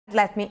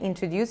Let me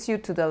introduce you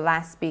to the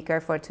last speaker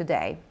for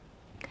today.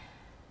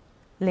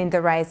 Linda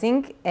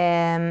Rising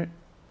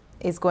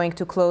is going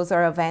to close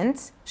our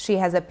event. She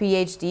has a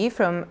PhD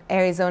from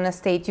Arizona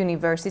State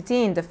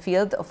University in the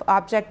field of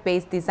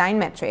object-based design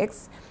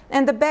metrics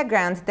and a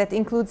background that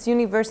includes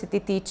university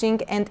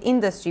teaching and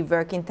industry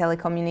work in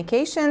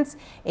telecommunications,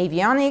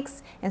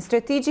 avionics, and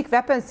strategic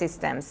weapon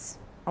systems.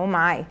 Oh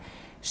my.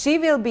 She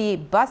will be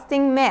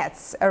busting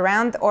myths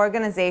around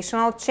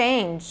organizational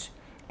change.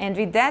 And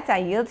with that, I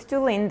yield to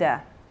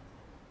Linda.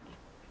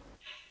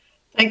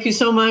 Thank you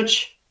so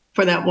much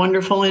for that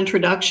wonderful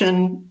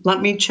introduction.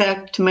 Let me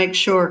check to make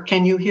sure.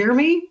 Can you hear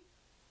me?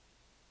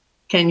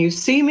 Can you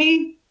see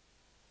me?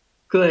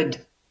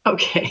 Good.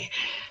 Okay.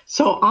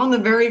 So on the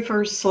very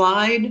first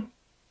slide,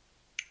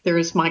 there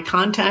is my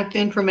contact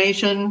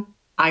information.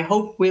 I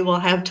hope we will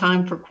have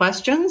time for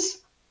questions,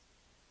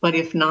 but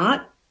if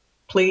not,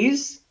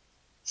 please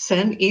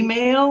send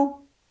email,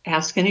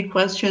 ask any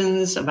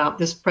questions about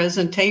this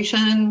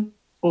presentation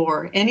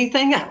or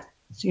anything else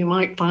you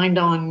might find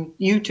on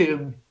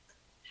YouTube.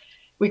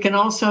 We can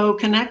also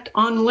connect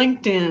on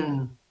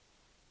LinkedIn.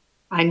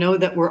 I know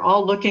that we're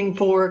all looking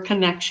for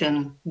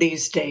connection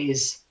these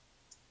days.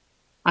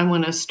 I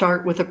want to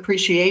start with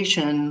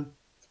appreciation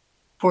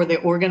for the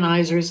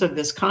organizers of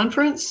this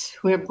conference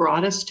who have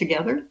brought us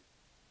together,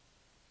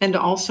 and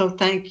also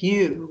thank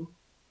you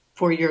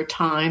for your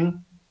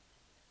time.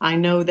 I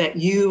know that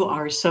you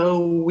are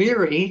so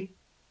weary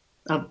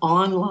of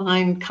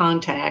online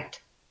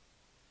contact.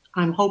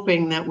 I'm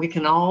hoping that we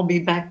can all be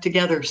back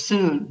together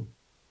soon.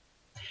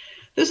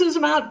 This is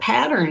about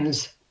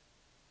patterns.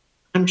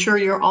 I'm sure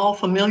you're all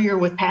familiar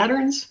with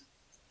patterns.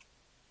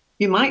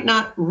 You might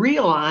not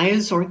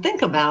realize or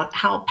think about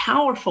how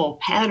powerful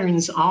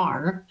patterns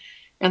are,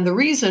 and the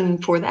reason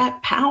for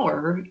that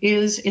power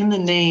is in the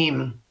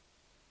name.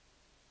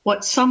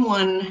 What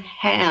someone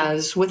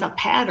has with a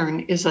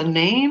pattern is a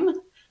name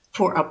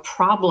for a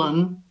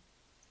problem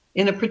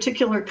in a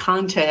particular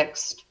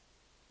context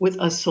with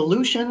a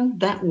solution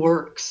that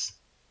works.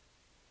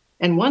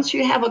 And once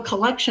you have a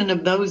collection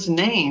of those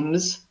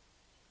names,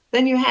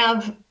 then you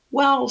have,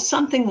 well,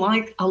 something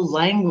like a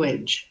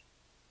language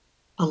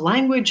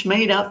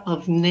made up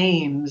of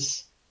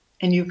names.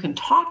 And you can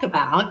talk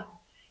about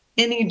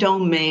any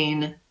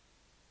domain,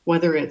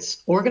 whether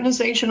it's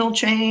organizational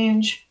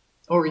change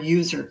or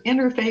user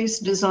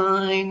interface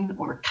design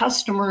or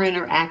customer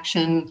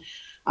interaction.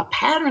 A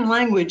pattern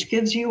language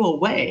gives you a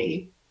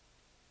way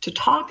to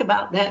talk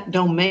about that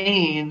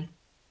domain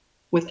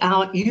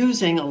without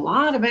using a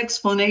lot of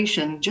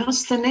explanation,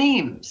 just the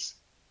names.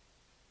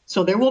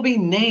 So there will be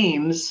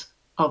names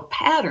of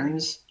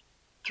patterns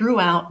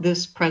throughout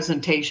this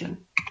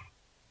presentation.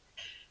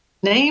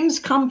 Names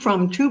come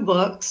from two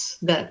books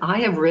that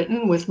I have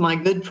written with my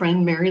good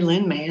friend Mary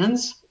Lynn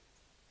Manns.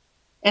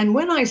 And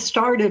when I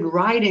started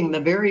writing the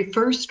very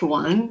first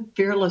one,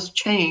 Fearless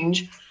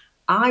Change,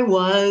 I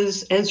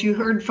was, as you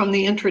heard from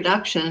the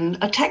introduction,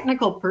 a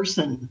technical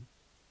person.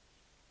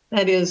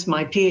 That is,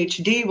 my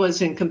PhD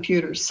was in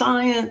computer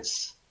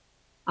science.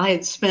 I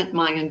had spent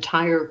my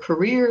entire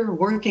career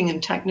working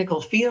in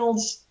technical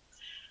fields.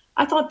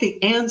 I thought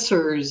the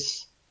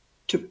answers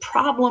to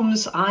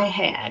problems I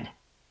had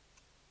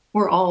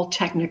were all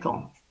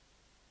technical.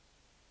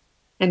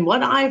 And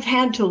what I've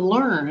had to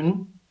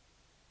learn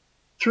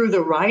through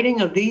the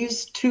writing of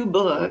these two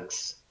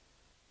books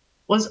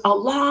was a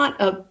lot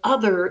of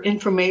other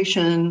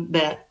information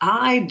that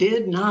I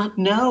did not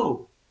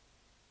know.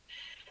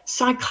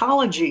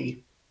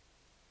 Psychology,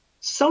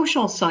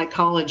 social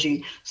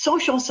psychology.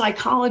 Social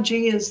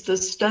psychology is the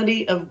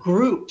study of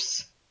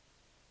groups.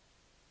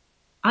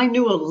 I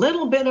knew a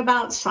little bit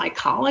about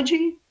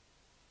psychology,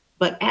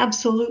 but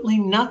absolutely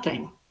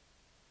nothing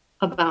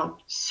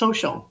about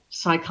social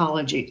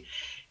psychology.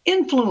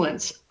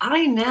 Influence.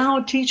 I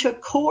now teach a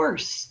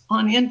course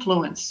on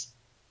influence.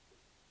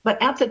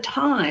 But at the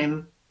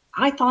time,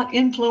 I thought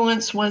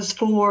influence was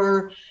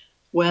for,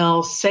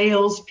 well,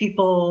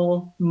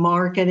 salespeople,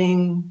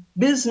 marketing,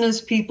 business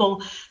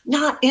people,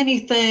 not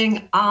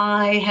anything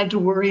I had to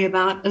worry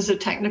about as a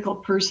technical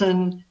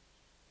person.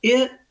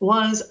 It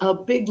was a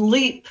big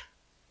leap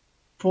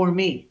for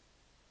me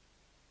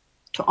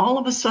to all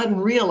of a sudden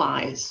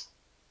realize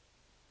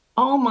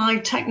all my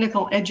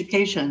technical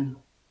education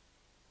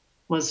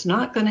was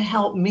not going to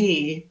help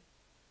me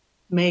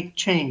make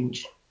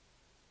change.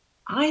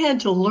 I had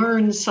to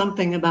learn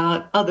something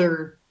about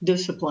other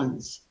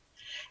disciplines.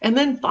 And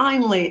then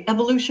finally,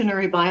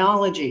 evolutionary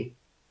biology,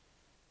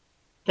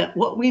 that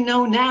what we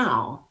know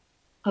now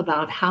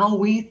about how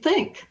we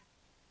think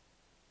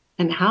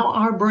and how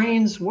our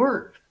brains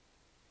work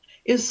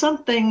is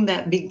something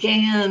that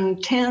began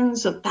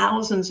tens of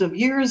thousands of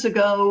years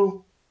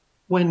ago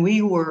when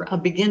we were a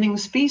beginning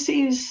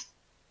species,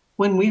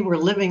 when we were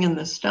living in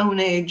the Stone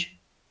Age.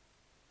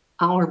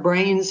 Our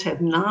brains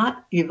have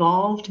not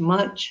evolved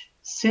much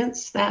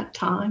since that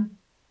time.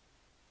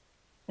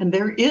 And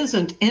there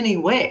isn't any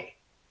way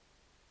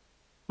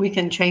we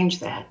can change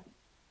that.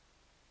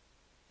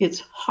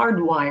 It's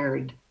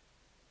hardwired.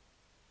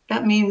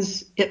 That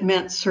means it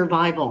meant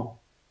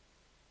survival.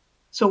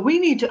 So we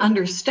need to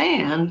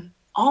understand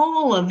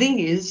all of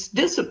these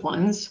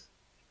disciplines,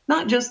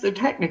 not just the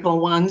technical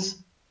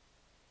ones,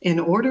 in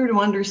order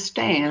to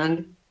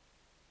understand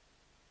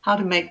how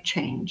to make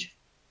change.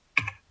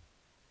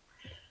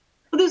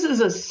 This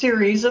is a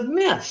series of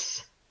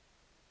myths.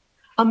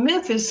 A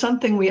myth is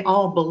something we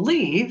all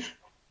believe,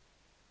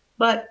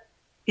 but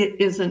it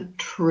isn't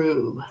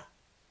true.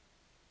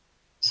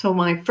 So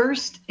my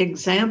first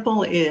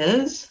example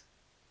is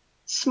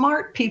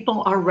smart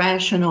people are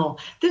rational.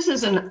 This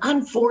is an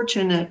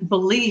unfortunate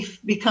belief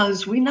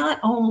because we not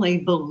only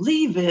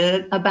believe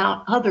it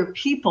about other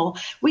people,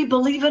 we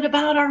believe it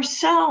about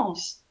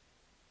ourselves.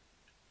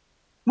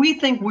 We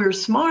think we're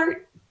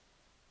smart,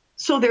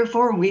 so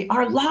therefore we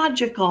are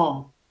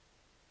logical.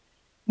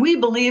 We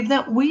believe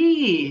that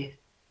we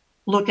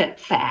look at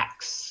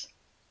facts,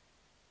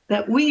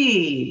 that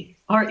we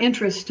are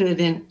interested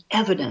in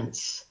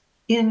evidence,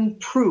 in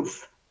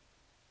proof.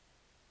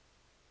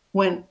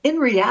 When in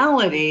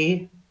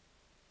reality,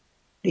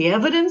 the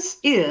evidence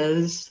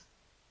is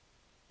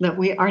that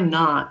we are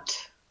not.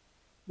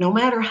 No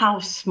matter how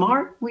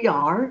smart we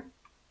are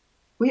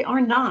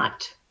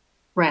not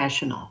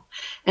rational.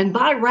 And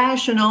by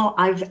rational,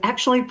 I've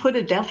actually put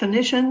a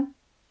definition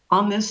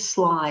on this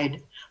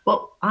slide.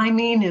 What I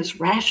mean is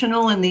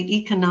rational in the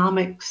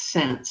economic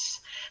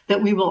sense,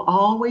 that we will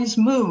always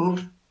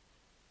move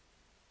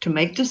to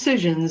make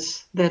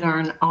decisions that are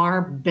in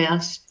our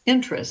best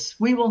interests.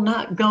 We will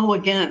not go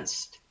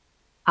against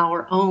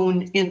our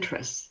own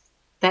interests.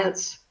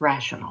 That's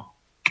rational.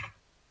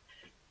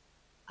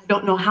 I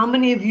don't know how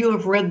many of you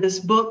have read this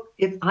book.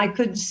 If I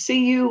could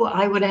see you,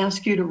 I would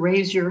ask you to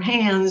raise your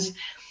hands.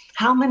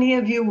 How many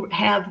of you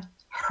have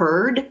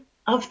heard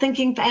of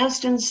Thinking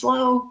Fast and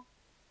Slow?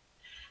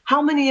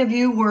 How many of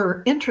you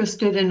were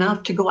interested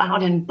enough to go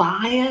out and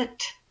buy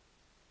it?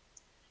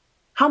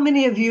 How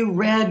many of you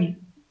read,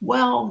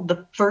 well,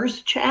 the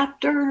first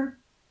chapter?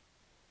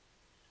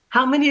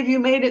 How many of you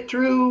made it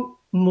through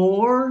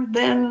more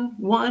than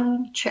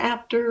one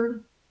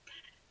chapter?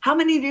 How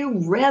many of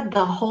you read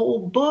the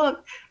whole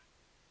book?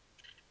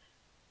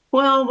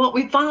 Well, what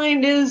we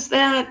find is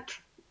that,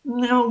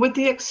 with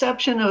the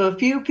exception of a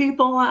few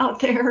people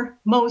out there,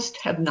 most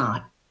have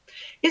not.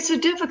 It's a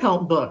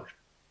difficult book.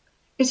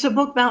 It's a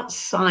book about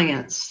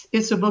science.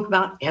 It's a book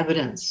about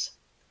evidence.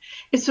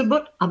 It's a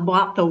book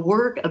about the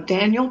work of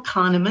Daniel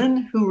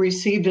Kahneman, who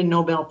received a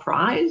Nobel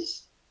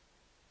Prize,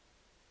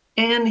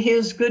 and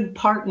his good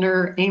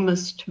partner,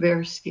 Amos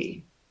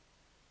Tversky.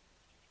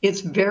 It's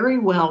very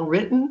well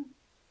written.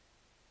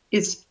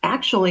 It's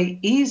actually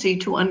easy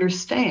to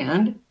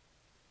understand.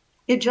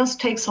 It just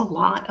takes a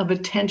lot of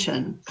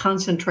attention,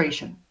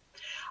 concentration.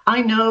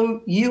 I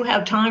know you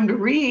have time to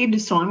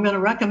read, so I'm going to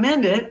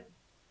recommend it.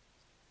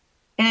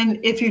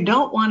 And if you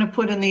don't want to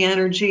put in the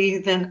energy,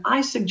 then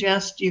I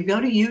suggest you go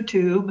to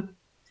YouTube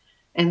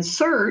and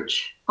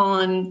search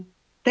on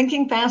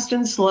Thinking Fast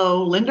and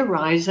Slow, Linda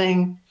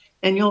Rising,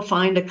 and you'll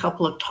find a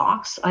couple of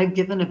talks I've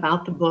given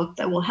about the book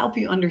that will help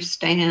you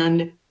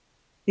understand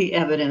the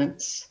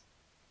evidence.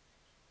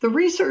 The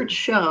research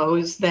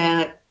shows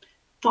that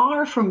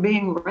far from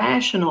being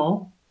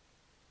rational,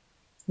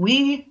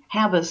 we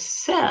have a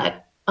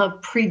set of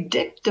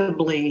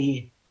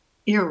predictably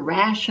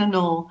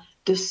irrational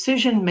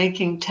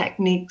decision-making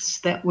techniques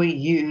that we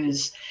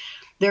use.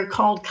 They're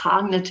called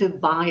cognitive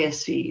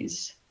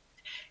biases.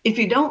 If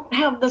you don't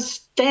have the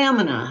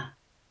stamina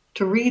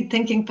to read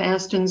Thinking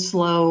Fast and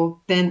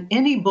Slow, then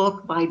any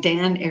book by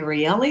Dan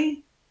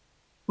Ariely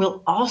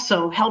will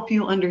also help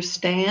you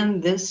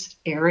understand this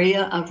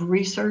area of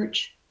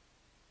research.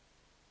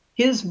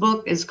 His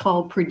book is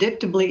called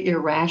Predictably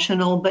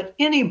Irrational, but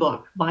any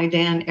book by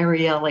Dan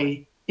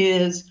Ariely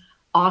is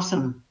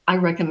awesome. I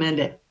recommend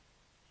it.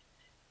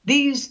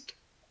 These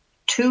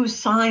two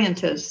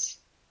scientists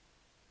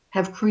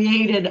have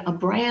created a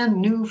brand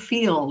new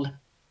field.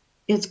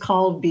 It's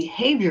called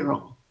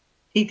behavioral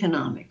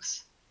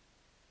economics.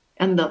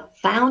 And the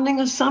founding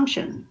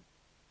assumption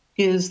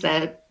is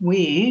that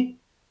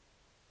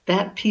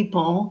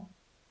people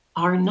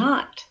are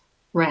not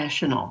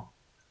rational.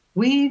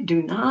 We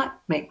do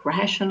not make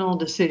rational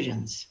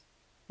decisions.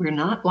 We're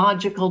not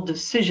logical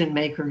decision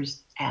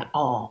makers at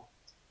all.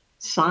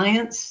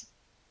 Science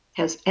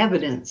has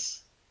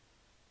evidence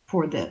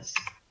for this.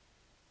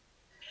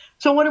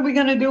 So what are we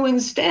going to do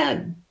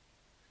instead?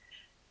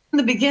 In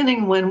the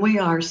beginning, when we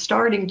are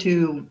starting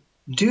to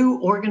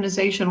do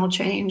organizational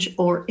change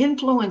or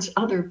influence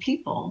other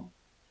people,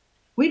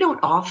 we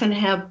don't often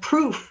have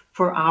proof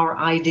for our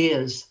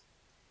ideas.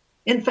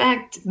 In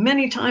fact,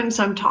 many times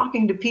I'm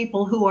talking to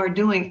people who are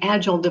doing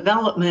agile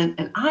development,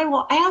 and I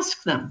will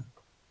ask them,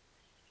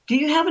 do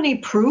you have any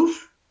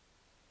proof?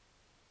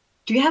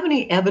 Do you have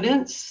any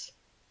evidence?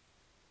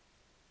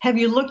 Have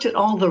you looked at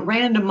all the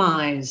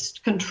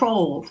randomized,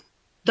 controlled,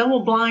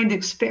 double-blind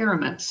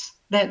experiments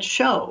that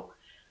show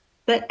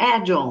that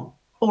Agile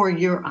or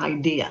your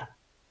idea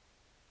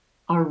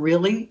are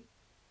really,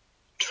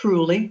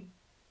 truly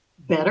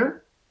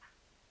better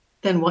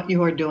than what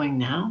you are doing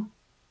now?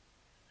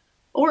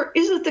 Or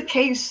is it the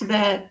case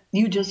that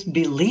you just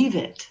believe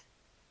it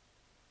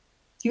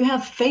You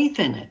have faith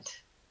in it.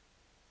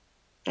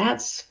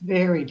 That's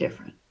very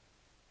different.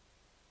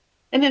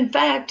 And in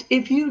fact,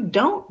 if you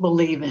don't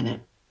believe in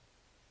it,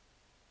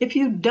 if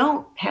you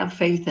don't have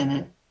faith in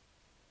it,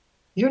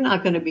 you're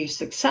not going to be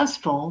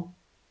successful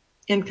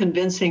in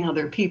convincing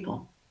other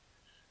people.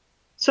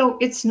 So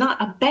it's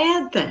not a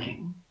bad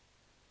thing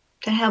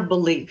to have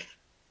belief.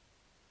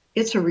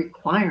 It's a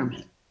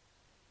requirement.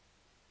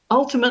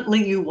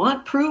 Ultimately, you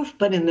want proof,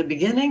 but in the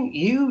beginning,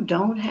 you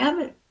don't have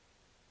it.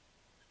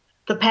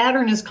 The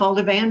pattern is called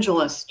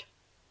evangelist.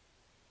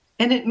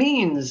 And it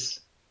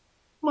means,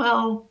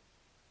 well,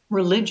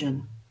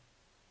 religion.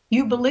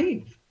 You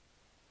believe.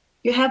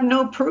 You have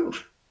no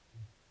proof,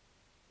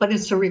 but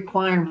it's a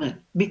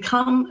requirement.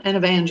 Become an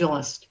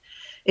evangelist.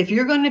 If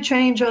you're going to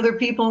change other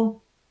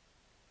people,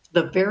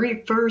 the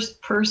very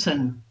first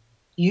person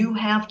you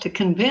have to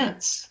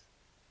convince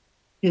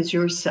is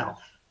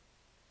yourself.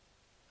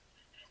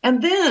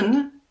 And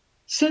then,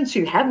 since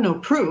you have no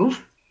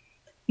proof,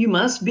 you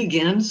must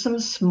begin some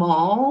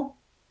small,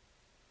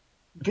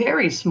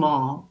 very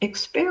small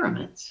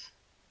experiments.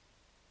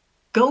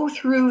 Go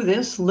through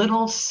this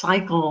little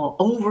cycle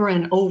over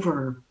and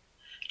over.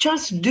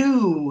 Just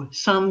do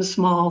some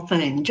small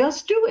thing.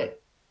 Just do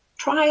it.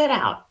 Try it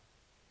out.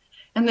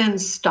 And then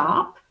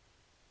stop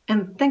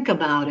and think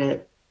about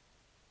it.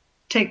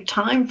 Take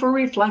time for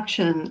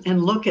reflection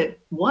and look at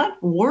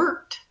what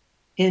worked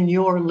in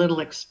your little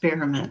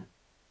experiment.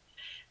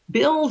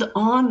 Build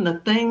on the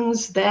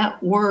things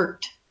that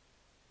worked.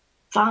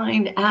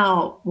 Find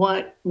out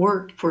what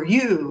worked for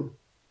you.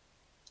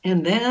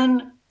 And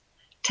then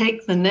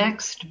take the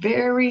next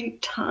very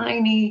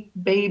tiny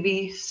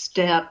baby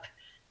step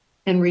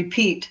and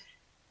repeat.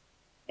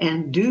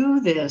 And do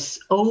this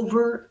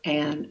over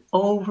and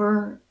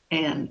over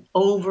and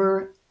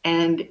over.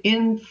 And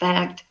in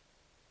fact,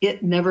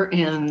 it never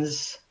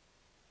ends.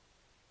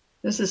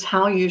 This is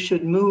how you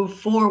should move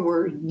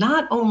forward,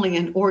 not only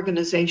in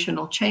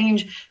organizational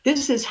change,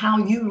 this is how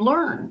you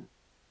learn.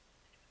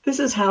 This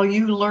is how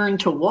you learn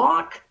to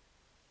walk.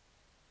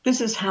 This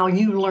is how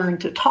you learn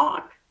to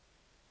talk.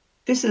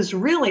 This is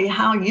really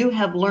how you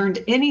have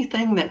learned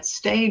anything that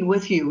stayed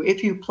with you.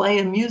 If you play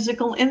a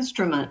musical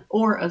instrument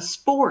or a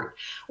sport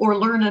or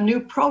learn a new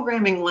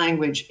programming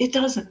language, it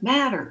doesn't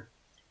matter.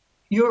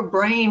 Your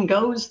brain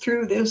goes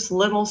through this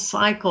little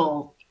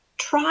cycle.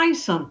 Try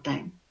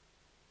something.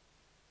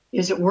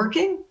 Is it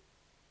working?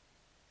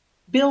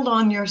 Build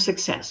on your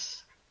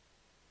success.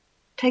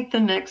 Take the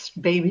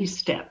next baby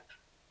step.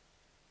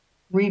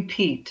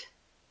 Repeat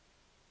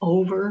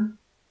over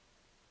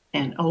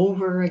and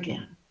over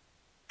again.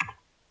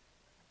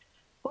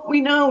 What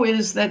we know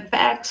is that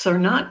facts are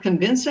not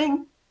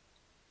convincing.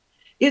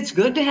 It's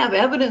good to have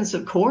evidence,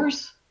 of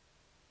course,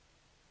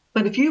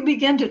 but if you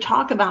begin to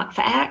talk about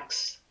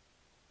facts,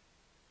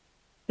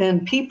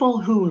 then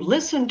people who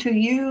listen to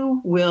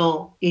you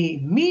will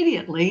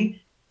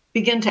immediately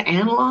begin to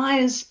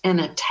analyze and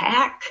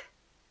attack.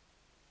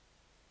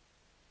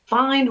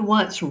 Find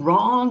what's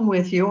wrong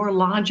with your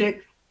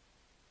logic.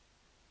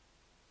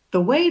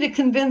 The way to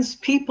convince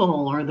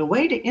people or the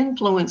way to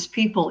influence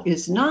people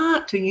is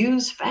not to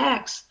use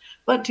facts,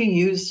 but to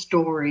use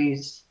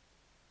stories.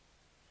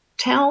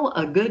 Tell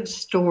a good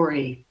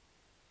story.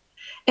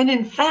 And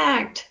in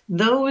fact,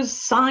 those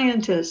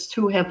scientists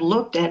who have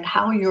looked at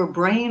how your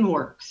brain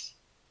works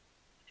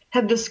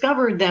have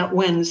discovered that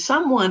when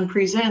someone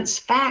presents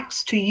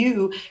facts to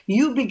you,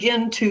 you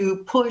begin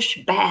to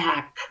push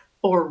back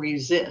or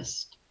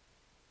resist.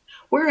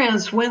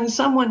 Whereas when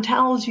someone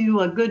tells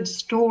you a good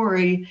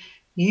story,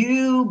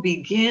 you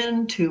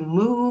begin to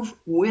move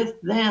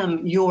with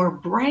them. Your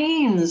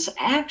brains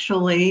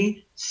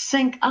actually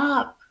sync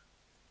up.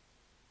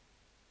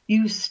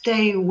 You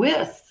stay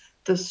with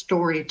the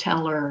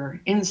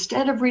storyteller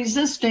instead of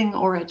resisting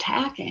or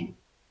attacking.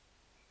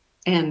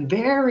 And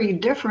very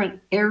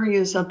different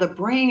areas of the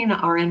brain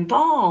are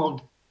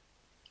involved.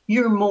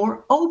 You're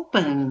more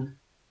open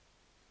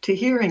to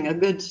hearing a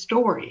good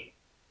story.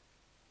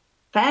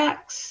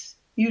 Facts,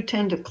 you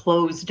tend to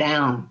close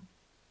down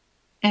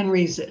and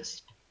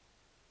resist.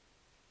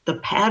 The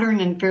pattern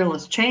in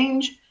fearless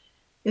change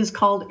is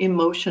called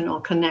emotional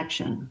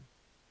connection.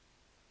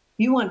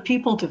 You want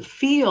people to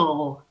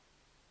feel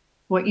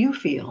what you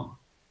feel.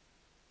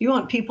 You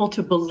want people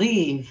to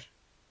believe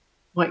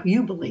what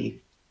you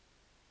believe.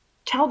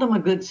 Tell them a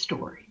good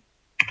story.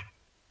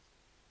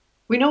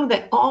 We know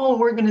that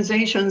all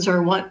organizations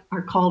are what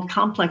are called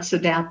complex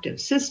adaptive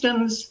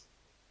systems.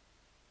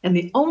 And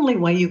the only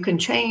way you can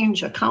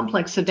change a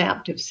complex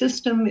adaptive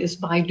system is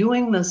by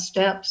doing the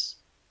steps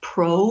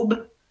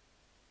probe,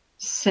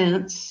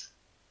 sense,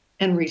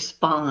 and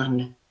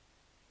respond.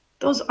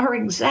 Those are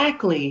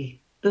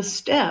exactly the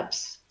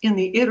steps in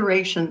the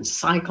iteration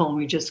cycle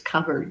we just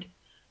covered.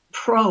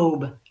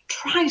 Probe,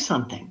 try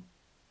something.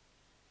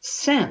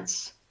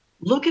 Sense,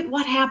 look at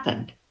what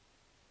happened.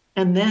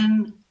 And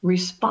then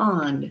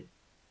respond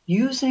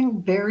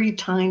using very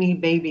tiny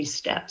baby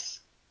steps.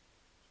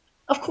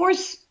 Of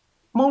course,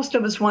 most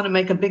of us want to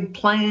make a big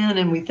plan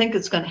and we think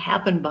it's going to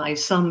happen by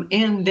some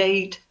end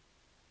date.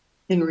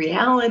 In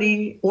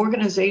reality,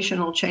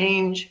 organizational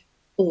change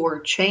or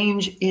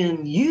change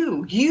in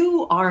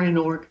you are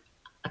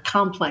a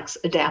complex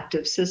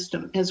adaptive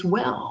system as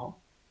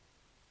well.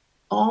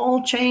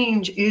 All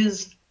change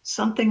is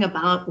something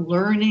about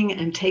learning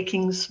and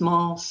taking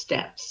small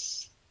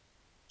steps.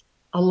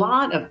 A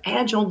lot of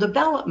agile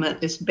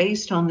development is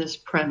based on this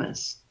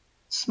premise.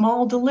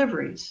 Small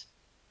deliveries,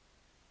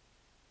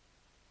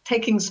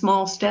 taking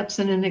small steps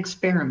in an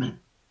experiment,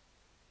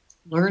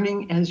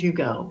 learning as you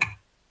go.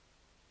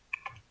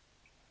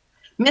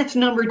 Myth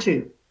number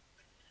 2.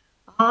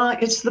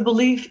 It's the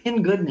belief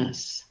in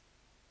goodness.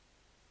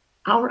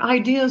 Our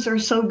ideas are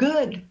so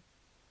good.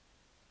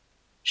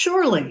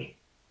 Surely,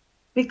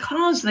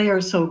 because they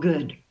are so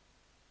good,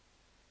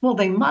 well,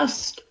 they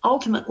must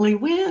ultimately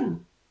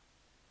win.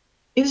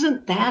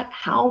 Isn't that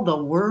how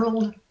the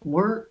world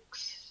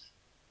works?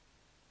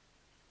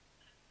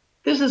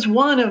 This is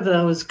one of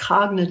those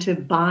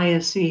cognitive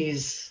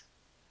biases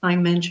I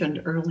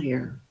mentioned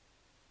earlier.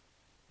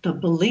 The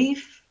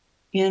belief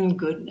in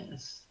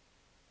goodness.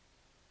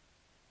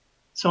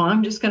 So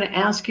I'm just going to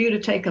ask you to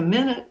take a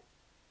minute.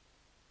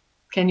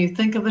 Can you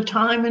think of a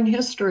time in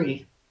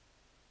history?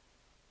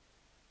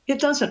 It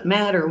doesn't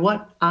matter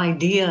what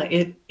idea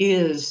it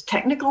is,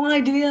 technical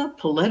idea,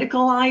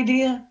 political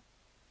idea,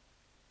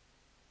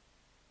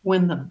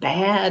 when the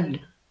bad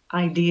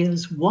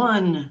ideas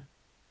won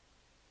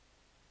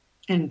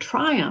and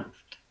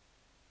triumphed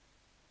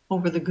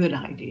over the good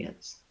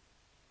ideas.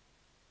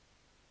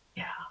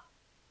 Yeah.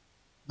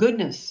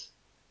 Goodness,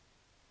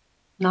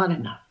 not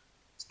enough.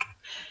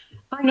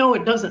 I know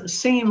it doesn't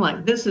seem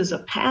like this is a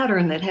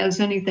pattern that has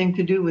anything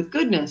to do with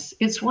goodness.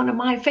 It's one of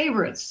my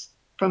favorites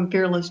from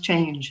Fearless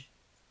Change,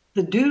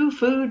 the do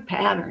food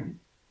pattern.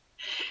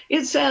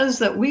 It says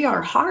that we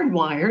are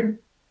hardwired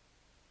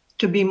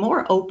to be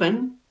more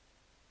open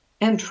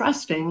and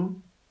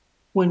trusting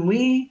when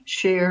we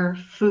share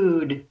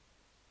food.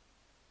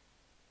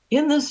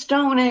 In the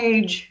Stone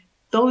Age,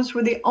 those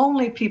were the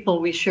only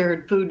people we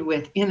shared food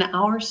with. In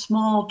our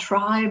small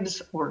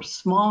tribes or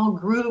small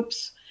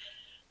groups,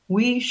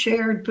 we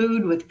shared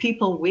food with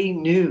people we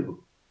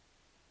knew.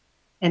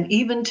 And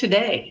even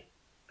today,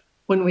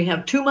 when we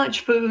have too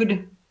much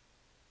food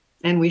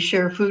and we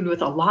share food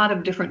with a lot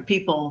of different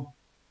people,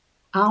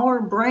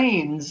 our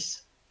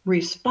brains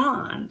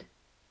respond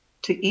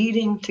to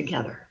eating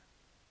together.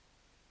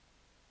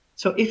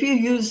 So if you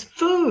use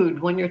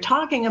food when you're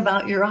talking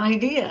about your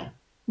idea,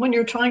 when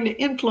you're trying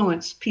to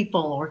influence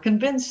people or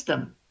convince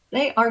them,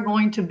 they are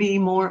going to be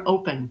more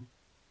open.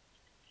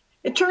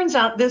 It turns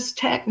out this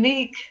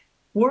technique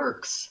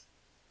works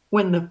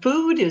when the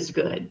food is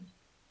good.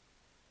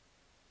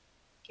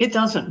 It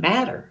doesn't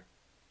matter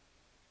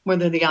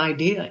whether the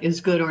idea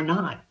is good or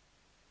not.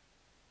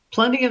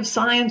 Plenty of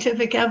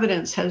scientific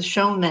evidence has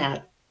shown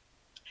that.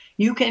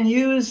 You can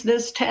use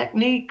this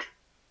technique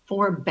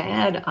for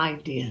bad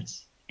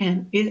ideas,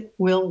 and it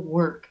will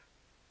work.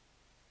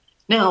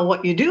 Now,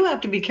 what you do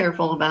have to be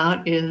careful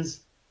about is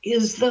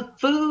the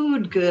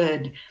food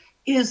good?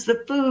 Is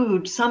the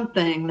food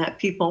something that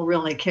people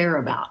really care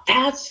about?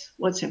 That's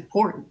what's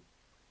important,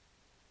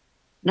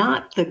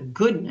 not the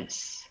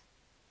goodness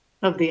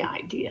of the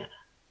idea.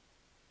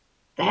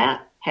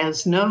 That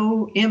has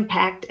no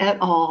impact at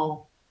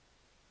all.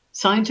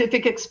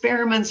 Scientific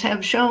experiments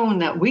have shown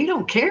that we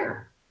don't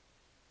care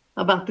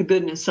about the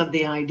goodness of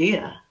the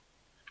idea.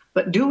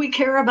 But do we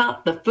care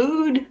about the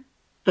food,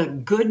 the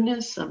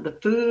goodness of the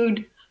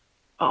food?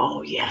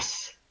 Oh,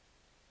 yes.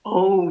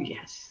 Oh,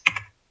 yes.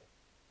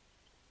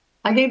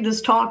 I gave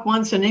this talk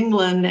once in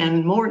England,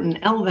 and Morton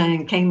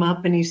Elvang came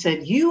up and he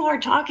said, "You are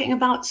talking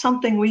about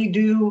something we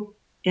do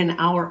in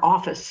our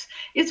office.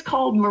 It's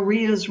called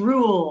Maria's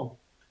Rule.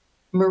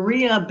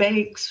 Maria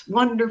bakes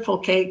wonderful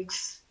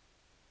cakes."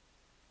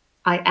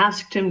 I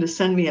asked him to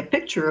send me a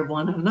picture of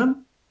one of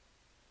them.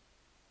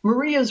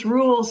 Maria's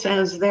Rule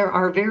says there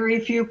are very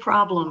few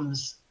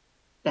problems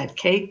that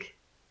cake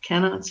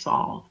cannot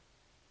solve.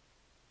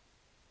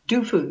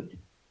 Do food.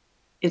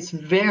 It's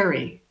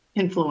very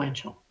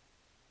influential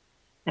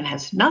and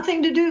has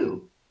nothing to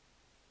do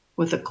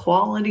with the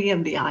quality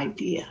of the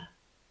idea.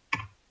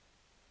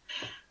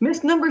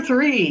 Myth number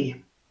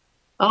 3.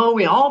 Oh,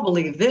 we all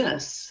believe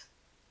this.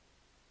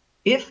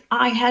 If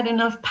I had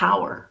enough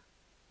power,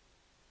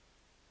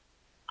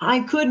 I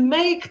could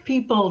make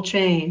people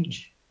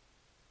change.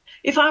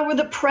 If I were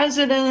the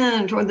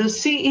president or the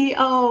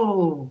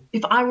CEO,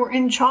 if I were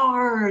in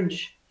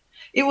charge,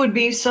 it would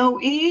be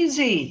so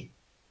easy.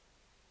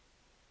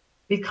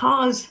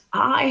 Because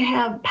I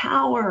have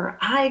power,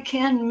 I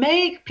can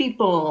make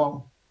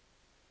people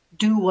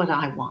do what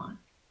I want.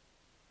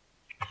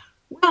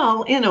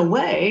 Well, in a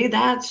way,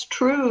 that's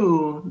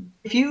true.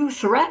 If you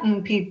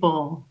threaten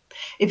people,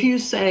 if you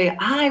say,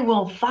 "I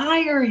will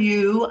fire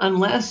you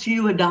unless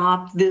you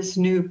adopt this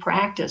new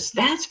practice,"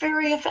 that's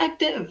very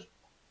effective.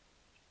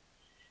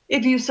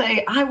 If you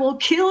say, "I will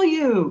kill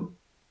you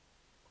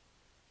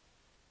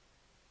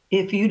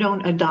if you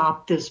don't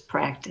adopt this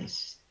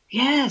practice,"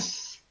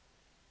 yes,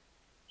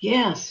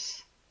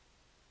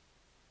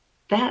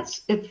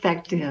 that's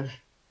effective.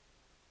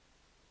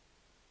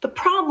 The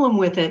problem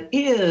with it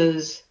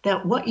is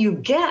that what you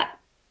get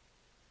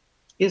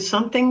is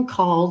something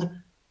called,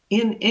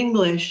 in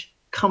English,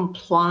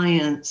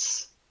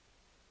 compliance.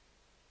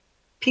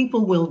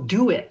 People will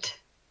do it.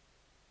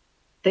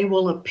 They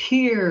will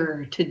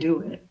appear to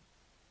do it.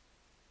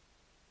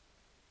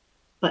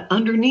 But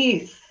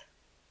underneath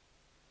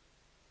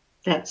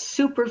that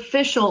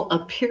superficial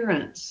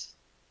appearance,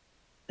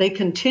 they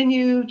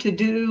continue to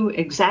do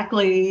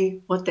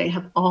exactly what they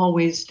have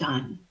always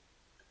done.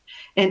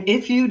 And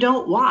if you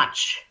don't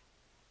watch,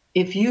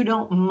 if you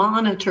don't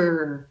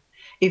monitor,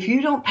 if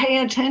you don't pay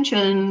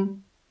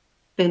attention,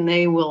 then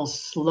they will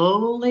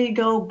slowly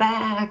go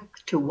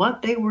back to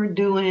what they were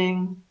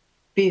doing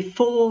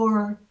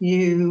before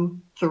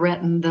you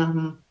threatened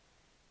them.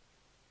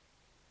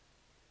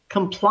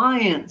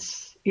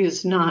 Compliance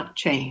is not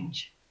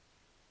change.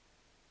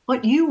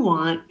 What you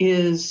want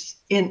is,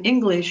 in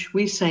English,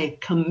 we say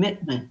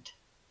commitment.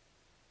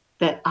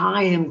 That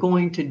I am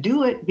going to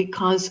do it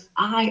because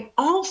I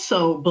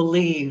also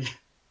believe.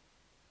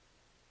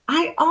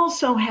 I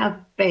also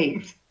have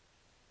faith.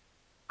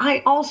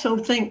 I also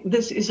think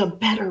this is a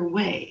better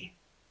way.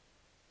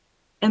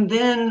 And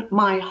then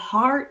my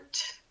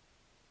heart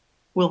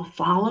will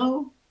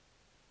follow.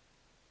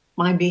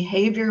 My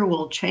behavior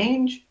will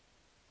change.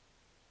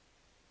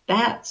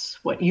 That's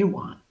what you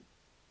want.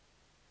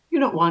 You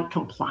don't want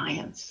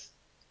compliance.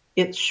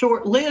 It's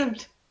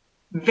short-lived,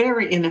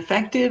 very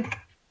ineffective,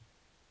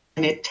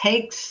 and it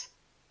takes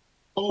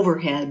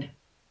overhead.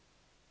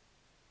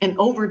 And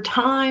over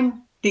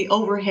time, the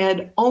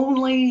overhead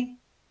only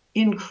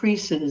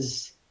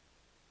increases.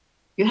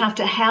 You have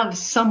to have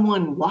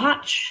someone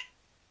watch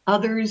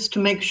others to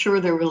make sure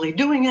they're really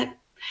doing it.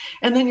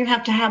 And then you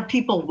have to have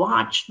people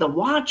watch the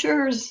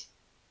watchers.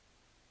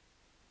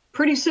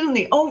 Pretty soon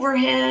the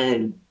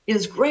overhead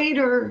is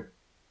greater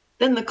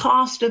than the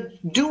cost of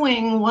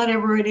doing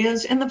whatever it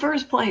is in the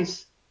first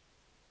place.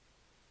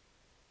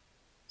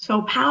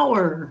 So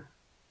power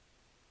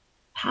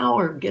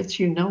gets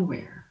you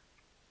nowhere.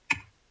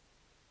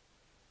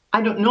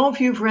 I don't know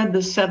if you've read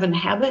The 7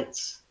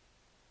 Habits.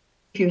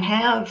 If you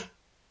have,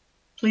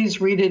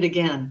 please read it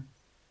again.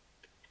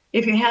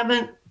 If you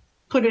haven't,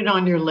 put it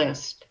on your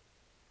list.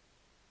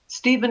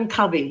 Stephen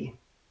Covey,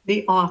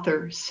 the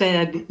author,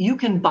 said, you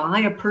can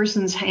buy a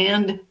person's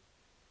hand,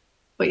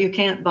 but you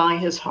can't buy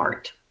his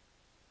heart.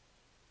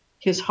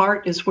 His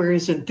heart is where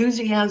his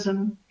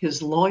enthusiasm,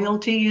 his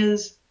loyalty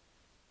is.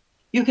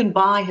 You can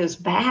buy his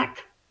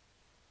back,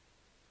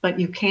 but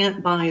you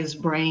can't buy his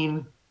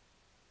brain.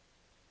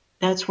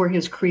 That's where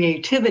his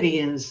creativity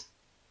is,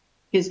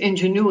 his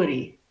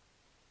ingenuity,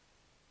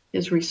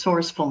 his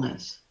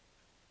resourcefulness.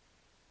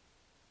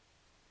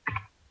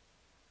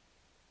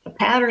 The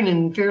pattern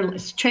in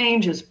fearless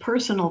change is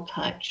personal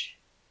touch.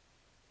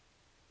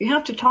 You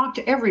have to talk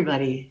to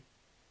everybody,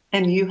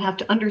 and you have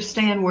to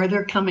understand where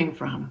they're coming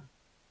from.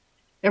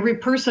 Every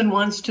person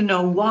wants to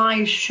know,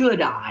 why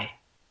should I?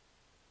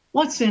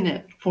 What's in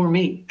it for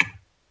me?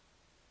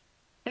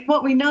 And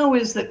what we know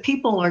is that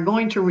people are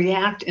going to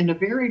react in a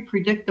very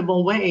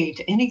predictable way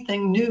to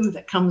anything new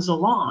that comes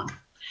along.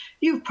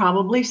 You've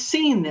probably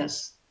seen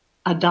this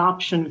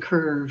adoption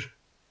curve.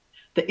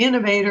 The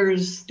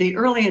innovators, the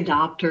early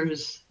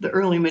adopters, the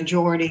early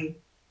majority,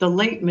 the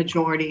late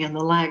majority, and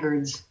the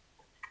laggards.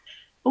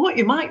 But what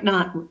you might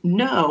not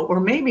know, or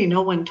maybe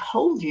no one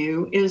told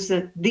you, is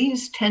that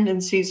these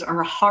tendencies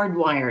are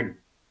hardwired.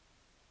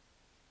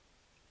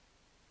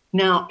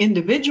 Now,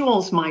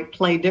 individuals might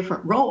play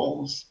different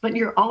roles, but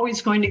you're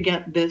always going to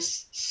get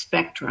this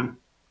spectrum.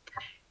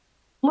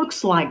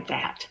 Looks like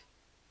that.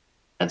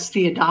 That's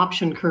the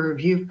adoption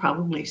curve you've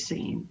probably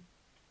seen.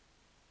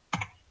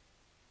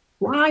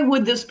 Why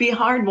would this be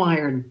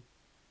hardwired?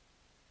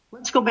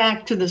 Let's go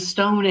back to the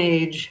Stone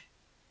Age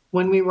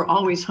when we were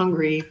always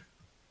hungry,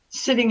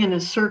 sitting in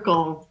a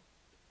circle,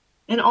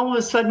 and all of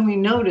a sudden we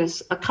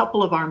notice a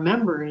couple of our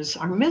members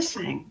are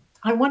missing.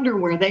 I wonder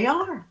where they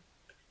are.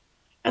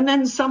 And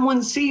then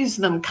someone sees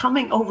them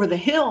coming over the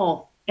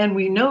hill, and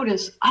we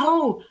notice,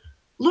 oh,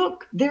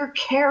 look, they're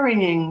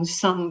carrying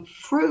some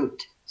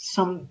fruit,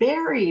 some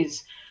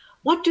berries.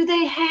 What do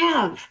they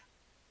have?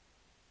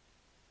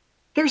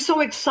 They're so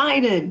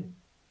excited.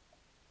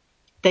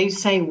 They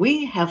say,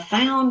 we have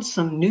found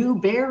some new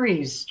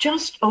berries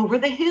just over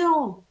the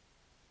hill.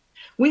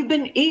 We've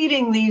been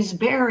eating these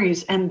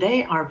berries, and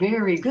they are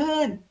very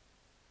good.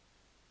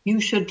 You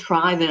should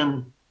try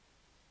them.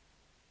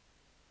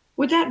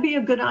 Would that be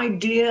a good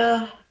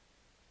idea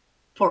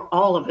for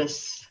all of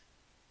us?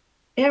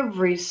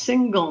 Every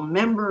single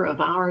member of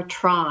our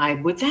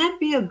tribe, would that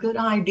be a good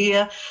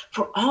idea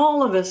for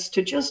all of us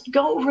to just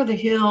go over the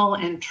hill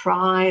and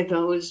try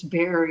those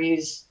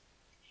berries?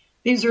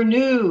 These are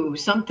new,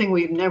 something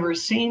we've never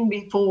seen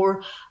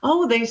before.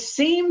 Oh, they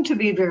seem to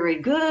be very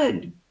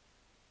good.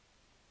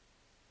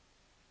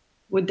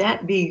 Would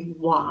that be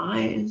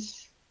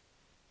wise?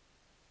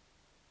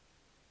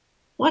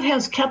 What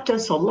has kept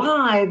us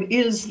alive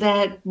is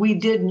that we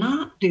did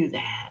not do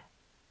that.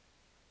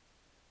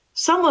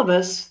 Some of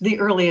us, the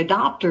early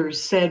adopters,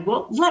 said,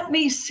 well, let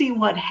me see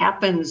what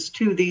happens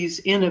to these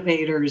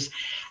innovators.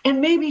 And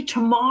maybe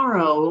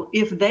tomorrow,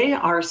 if they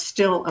are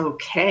still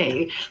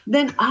okay,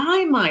 then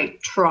I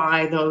might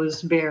try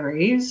those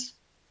berries.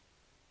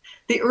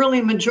 The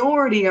early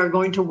majority are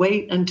going to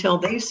wait until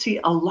they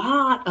see a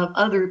lot of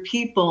other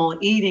people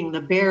eating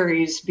the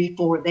berries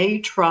before they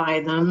try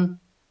them.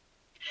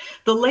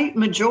 The late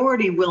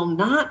majority will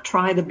not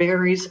try the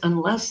berries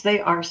unless they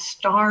are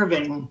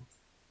starving.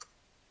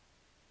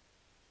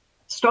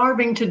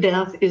 Starving to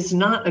death is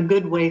not a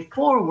good way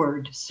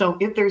forward. So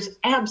if there's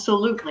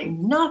absolutely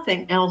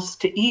nothing else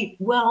to eat,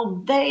 well,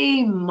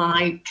 they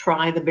might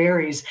try the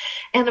berries.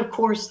 And of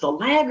course, the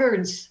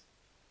laggards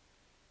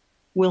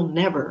will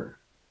never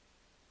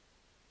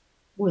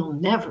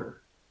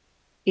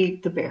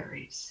eat the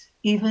berries,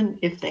 even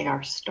if they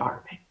are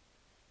starving.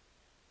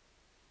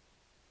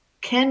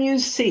 Can you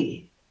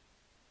see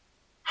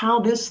how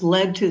this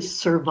led to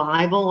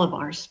survival of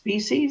our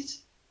species?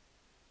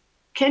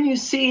 Can you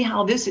see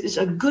how this is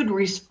a good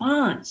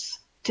response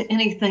to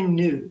anything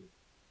new?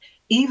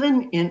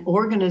 Even in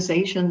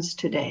organizations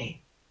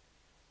today,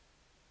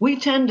 we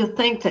tend to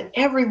think that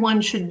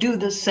everyone should do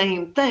the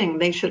same thing.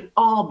 They should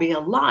all be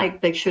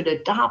alike. They should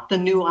adopt the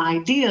new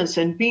ideas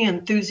and be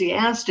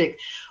enthusiastic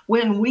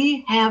when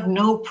we have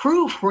no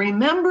proof.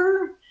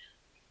 Remember,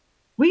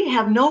 we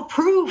have no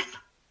proof.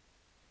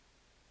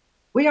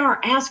 We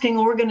are asking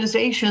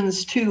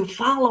organizations to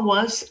follow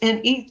us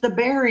and eat the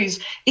berries,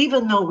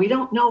 even though we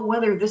don't know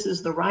whether this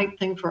is the right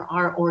thing for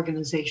our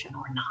organization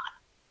or not.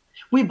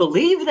 We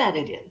believe that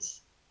it is.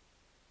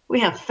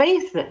 We have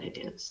faith that it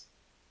is,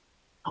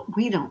 but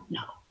we don't know.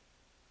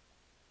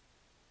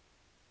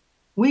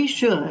 We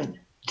should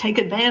take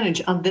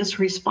advantage of this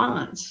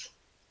response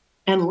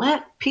and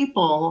let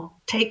people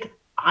take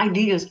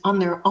ideas on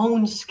their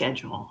own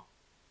schedule.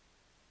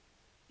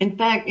 In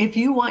fact, if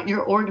you want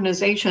your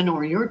organization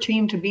or your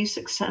team to be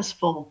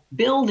successful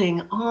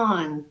building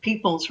on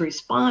people's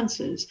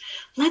responses,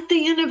 let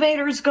the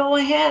innovators go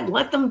ahead.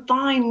 Let them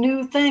find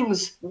new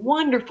things.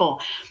 Wonderful.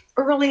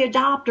 Early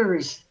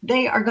adopters,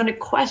 they are going to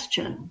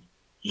question.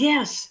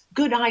 Yes,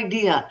 good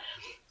idea.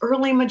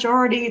 Early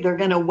majority, they're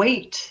going to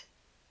wait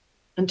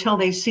until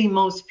they see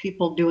most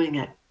people doing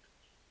it.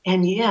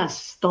 And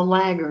yes, the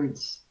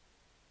laggards,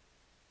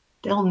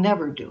 they'll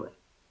never do it.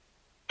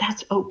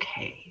 That's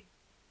okay.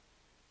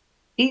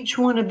 Each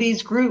one of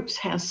these groups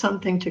has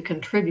something to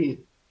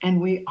contribute, and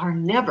we are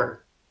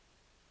never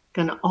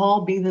going to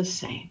all be the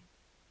same.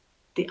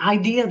 The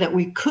idea that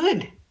we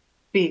could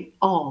be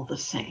all the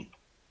same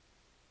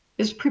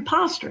is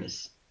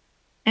preposterous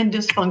and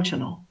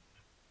dysfunctional.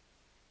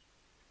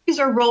 These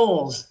are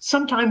roles.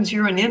 Sometimes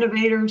you're an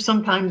innovator,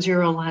 sometimes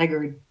you're a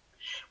laggard.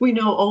 We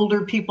know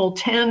older people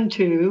tend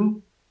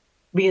to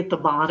be at the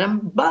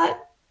bottom,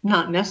 but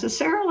not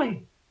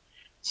necessarily.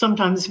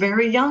 Sometimes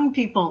very young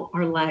people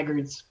are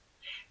laggards.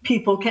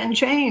 People can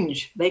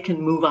change. They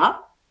can move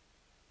up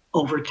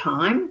over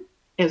time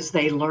as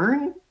they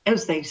learn,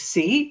 as they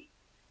see.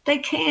 They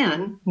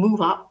can move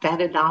up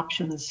that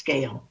adoption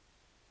scale.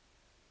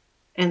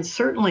 And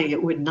certainly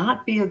it would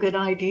not be a good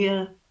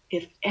idea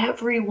if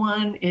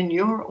everyone in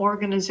your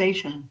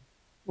organization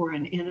were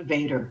an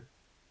innovator.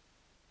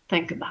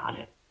 Think about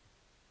it.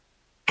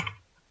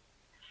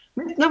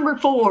 Myth number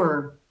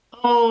 4.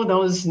 Oh,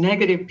 those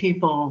negative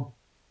people.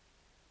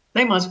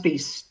 They must be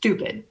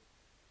stupid.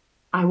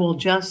 I will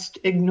just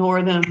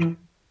ignore them.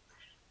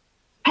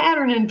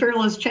 Pattern in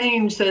Fearless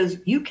Change says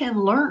you can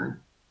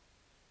learn.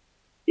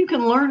 You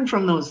can learn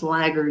from those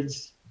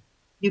laggards.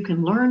 You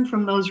can learn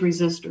from those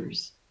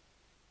resistors.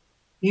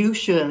 You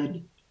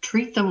should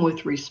treat them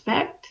with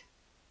respect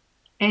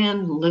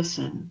and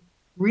listen.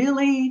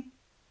 Really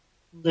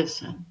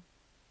listen.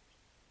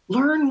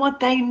 Learn what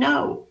they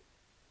know.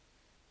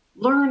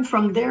 Learn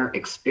from their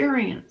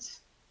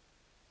experience.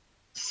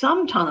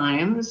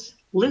 Sometimes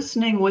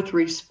listening with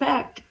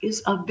respect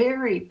is a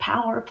very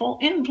powerful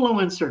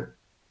influencer.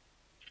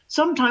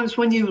 Sometimes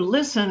when you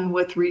listen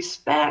with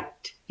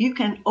respect, you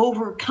can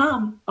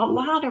overcome a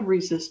lot of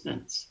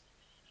resistance.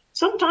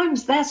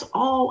 Sometimes that's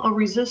all a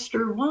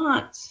resistor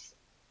wants,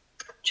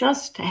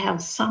 just to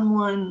have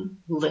someone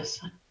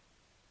listen,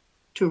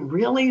 to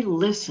really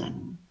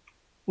listen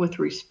with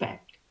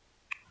respect.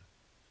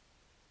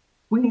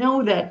 We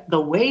know that the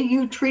way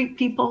you treat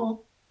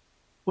people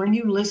when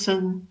you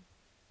listen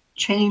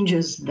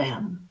changes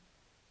them.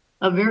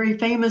 A very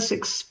famous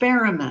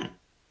experiment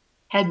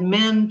had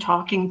men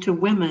talking to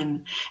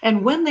women.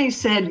 And when they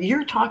said,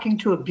 "You're talking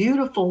to a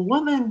beautiful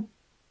woman,"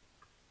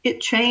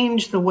 it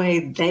changed the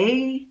way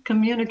they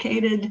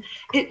communicated.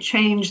 It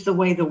changed the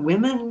way the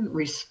women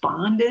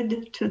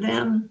responded to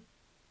them.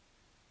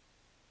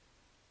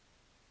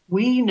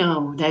 We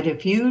know that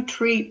if you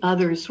treat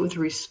others with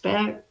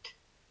respect,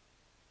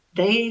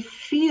 they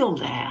feel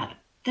that.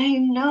 They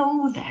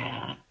know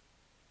that.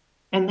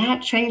 And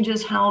that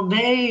changes how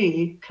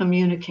they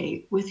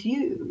communicate with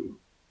you.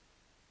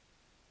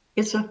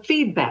 It's a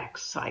feedback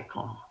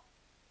cycle.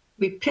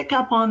 We pick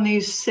up on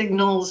these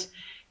signals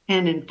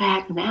And in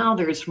fact, now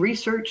there's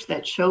research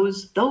that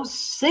shows those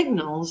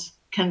signals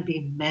can be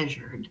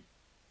measured.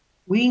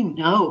 We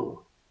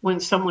know when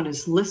someone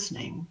is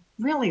listening,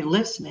 really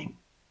listening,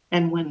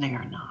 and when they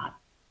are not.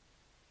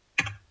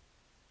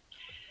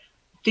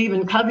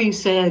 Stephen Covey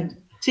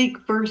said, seek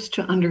first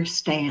to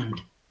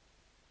understand,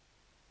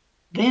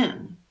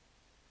 then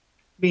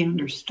be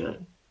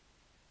understood.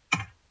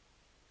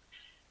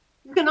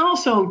 You can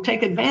also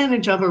take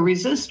advantage of a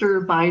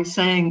resistor by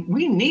saying,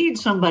 we need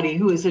somebody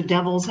who is a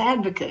devil's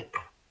advocate.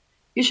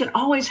 You should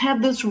always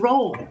have this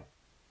role.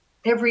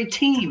 Every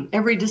team,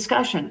 every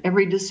discussion,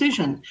 every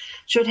decision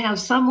should have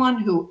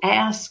someone who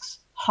asks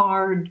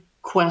hard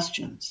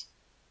questions.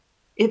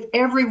 If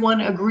everyone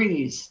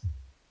agrees,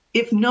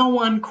 if no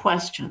one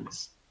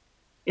questions,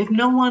 if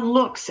no one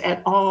looks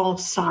at all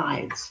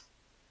sides,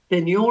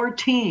 then your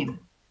team,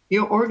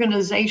 your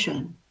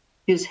organization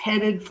is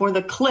headed for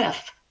the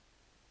cliff.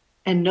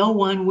 And no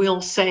one will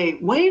say,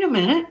 wait a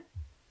minute,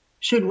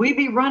 should we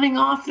be running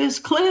off this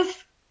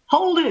cliff?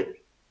 Hold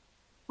it.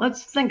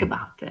 Let's think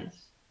about this.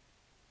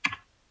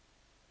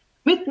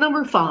 Myth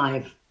number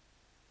 5,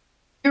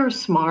 you're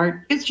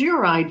smart. It's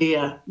your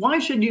idea. Why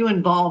should you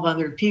involve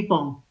other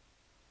people?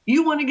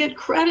 You want to get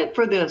credit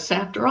for this.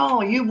 After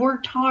all, you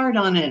worked hard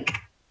on it.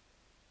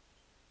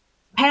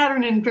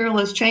 Pattern in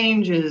fearless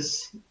change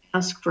is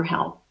ask for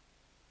help.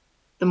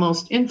 The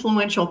most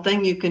influential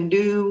thing you can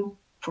do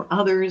for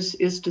others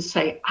is to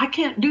say, I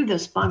can't do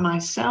this by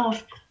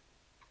myself.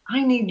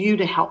 I need you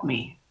to help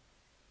me.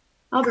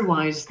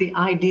 Otherwise, the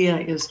idea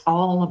is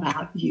all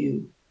about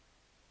you.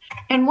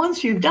 And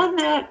once you've done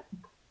that,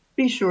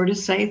 be sure to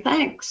say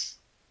thanks.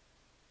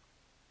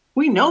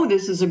 We know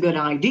this is a good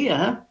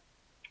idea,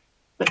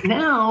 but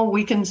now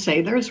we can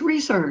say there's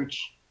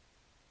research.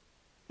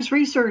 There's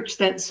research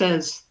that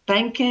says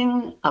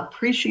thanking,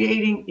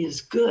 appreciating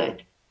is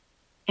good.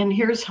 And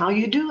here's how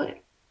you do it.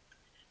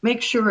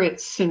 Make sure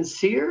it's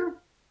sincere.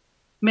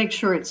 Make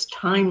sure it's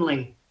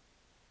timely.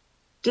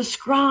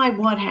 Describe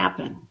what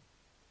happened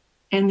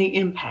and the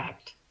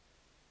impact.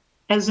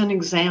 As an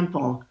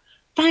example,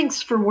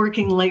 thanks for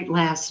working late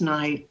last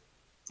night.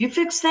 You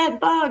fixed that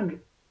bug.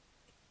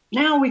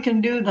 Now we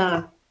can do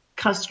the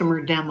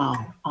customer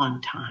demo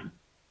on time.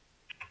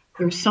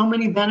 There's so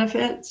many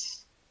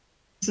benefits.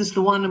 This is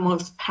one of the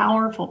most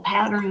powerful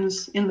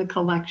patterns in the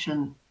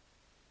collection.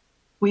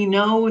 We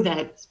know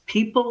that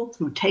people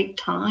who take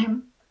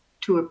time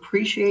to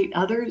appreciate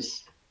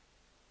others,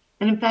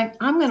 and in fact,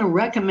 I'm going to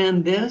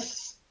recommend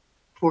this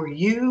for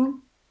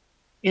you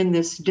in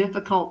this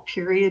difficult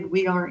period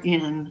we are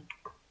in,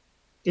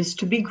 is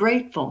to be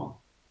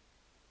grateful,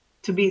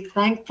 to be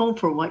thankful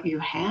for what you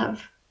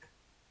have,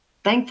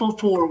 thankful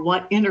for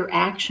what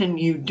interaction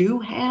you do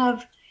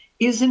have.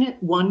 Isn't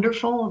it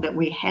wonderful that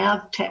we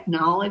have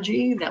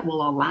technology that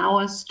will allow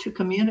us to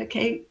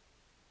communicate?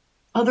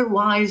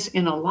 Otherwise,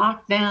 in a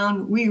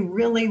lockdown, we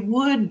really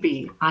would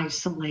be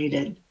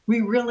isolated.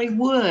 We really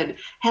would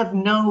have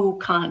no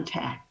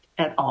contact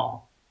at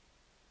all.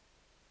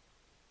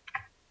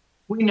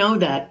 We know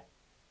that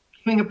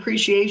giving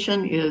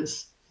appreciation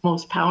is the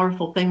most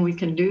powerful thing we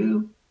can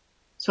do.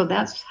 So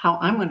that's how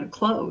I'm going to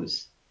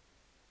close.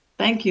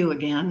 Thank you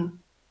again.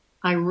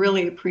 I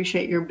really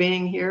appreciate your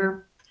being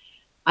here.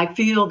 I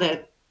feel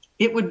that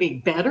it would be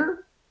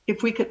better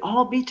if we could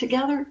all be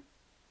together.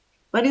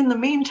 But in the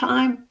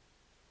meantime,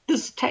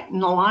 this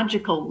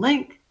technological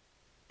link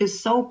is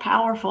so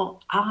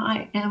powerful.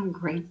 I am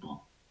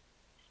grateful.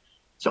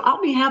 So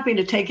I'll be happy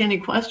to take any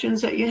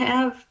questions that you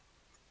have.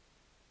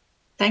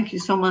 Thank you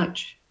so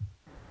much.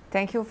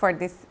 Thank you for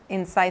this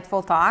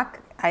insightful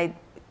talk.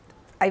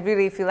 I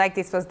really feel like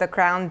this was the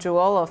crown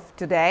jewel of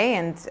today,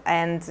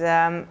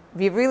 and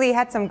we really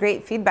had some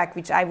great feedback,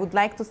 which I would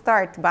like to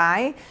start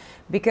by,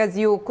 because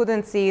you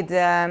couldn't see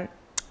the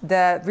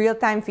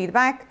real-time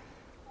feedback.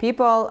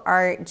 People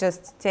are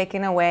just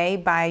taken away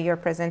by your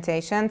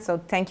presentation, so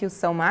thank you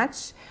so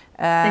much.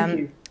 Thank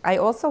you. I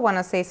also want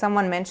to say,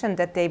 someone mentioned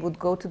that they would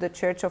go to the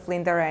Church of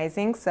Linda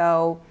Rising,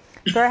 so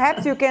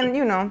perhaps you can,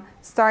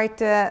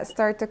 start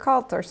a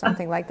cult or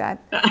something like that.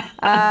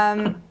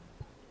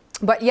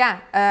 But yeah,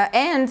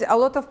 and a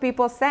lot of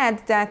people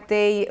said that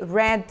they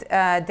read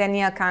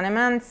Daniel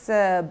Kahneman's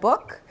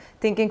book,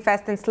 Thinking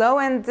Fast and Slow,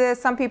 and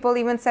some people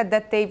even said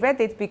that they read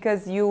it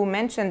because you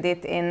mentioned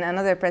it in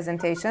another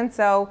presentation.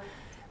 So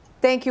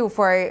thank you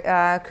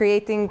for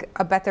creating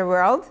a better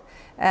world.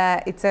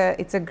 It's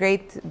a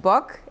great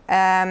book.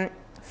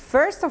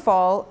 First of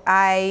all,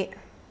 I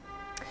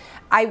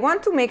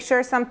want to make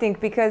sure something,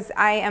 because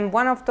I am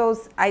one of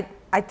those,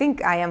 I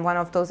think I am one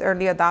of those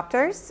early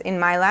adopters in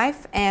my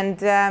life,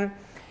 and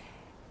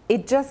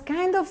it just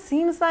kind of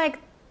seems like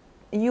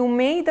you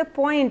made a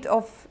point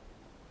of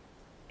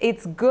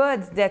it's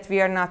good that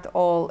we are not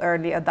all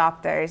early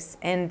adopters.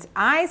 And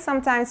I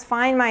sometimes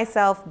find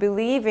myself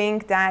believing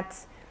that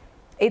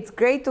it's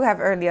great to have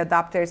early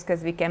adopters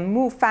because we can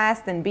move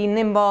fast and be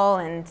nimble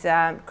and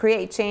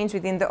create change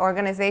within the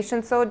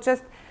organization. So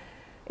just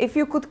if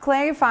you could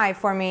clarify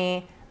for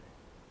me,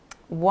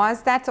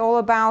 was that all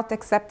about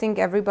accepting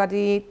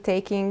everybody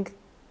taking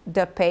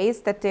the pace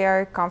that they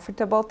are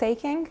comfortable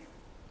taking?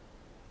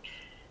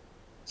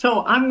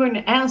 So I'm going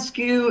to ask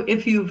you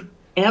if you've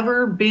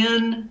ever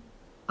been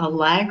a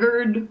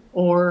laggard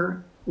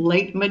or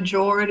late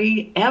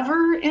majority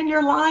ever in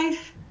your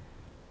life?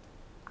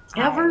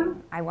 Ever?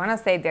 I want to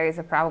say there is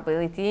a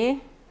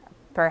probability,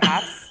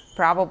 perhaps,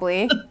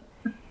 probably.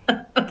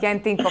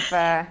 Can't think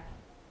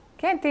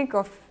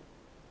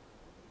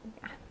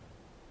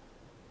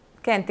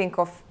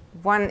of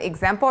one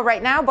example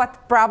right now,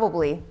 but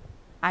probably.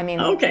 I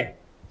mean. Okay,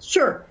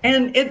 sure.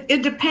 And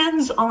it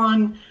depends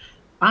on,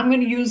 I'm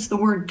going to use the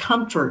word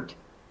comfort.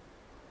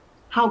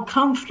 How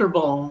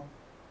comfortable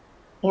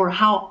or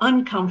how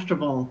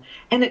uncomfortable.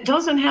 And it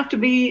doesn't have to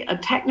be a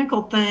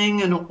technical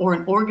thing or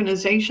an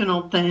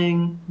organizational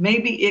thing.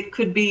 Maybe it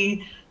could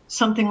be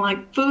something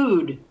like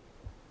food.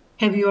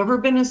 Have you ever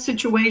been in a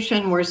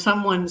situation where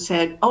someone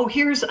said, oh,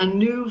 here's a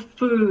new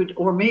food,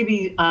 or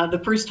maybe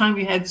the first time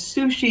you had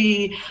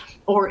sushi,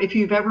 or if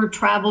you've ever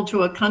traveled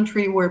to a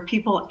country where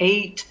people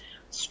ate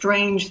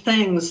strange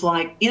things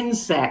like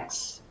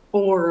insects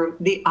or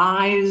the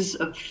eyes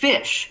of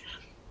fish,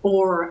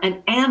 or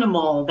an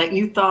animal that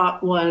you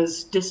thought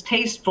was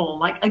distasteful,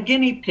 like a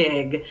guinea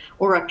pig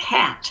or a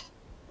cat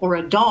or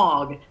a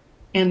dog,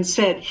 and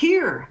said,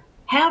 here,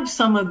 have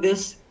some of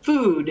this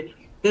food,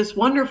 this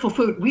wonderful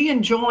food. We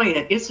enjoy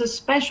it. It's a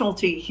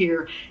specialty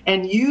here.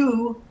 And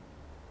you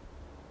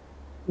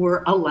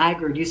were a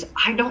laggard. You said,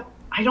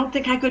 I don't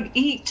think I could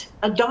eat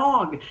a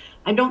dog.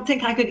 I don't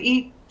think I could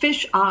eat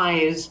fish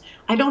eyes.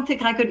 I don't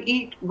think I could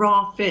eat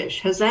raw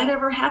fish. Has that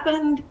ever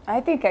happened? I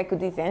think I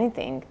could eat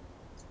anything.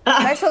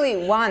 Especially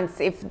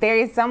once, if there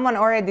is someone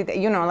already,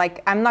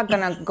 like I'm not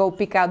gonna go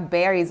pick out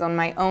berries on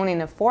my own in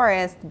a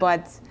forest,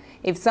 but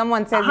if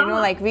someone says,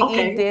 like we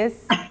eat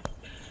this,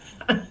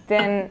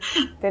 then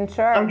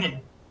sure. Okay.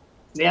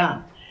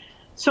 Yeah.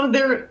 So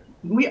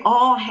we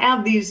all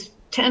have these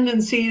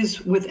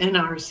tendencies within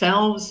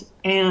ourselves,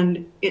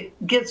 and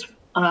it gets,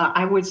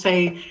 I would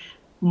say,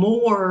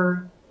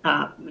 more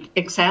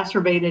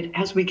exacerbated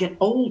as we get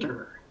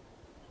older.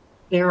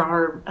 There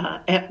are,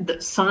 the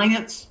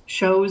science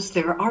shows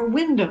there are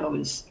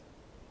windows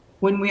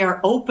when we are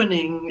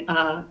opening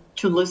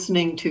to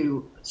listening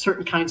to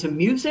certain kinds of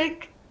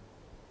music,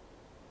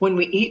 when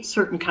we eat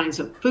certain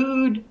kinds of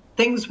food,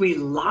 things we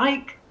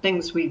like,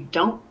 things we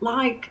don't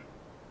like,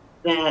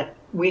 that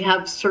we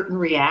have certain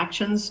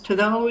reactions to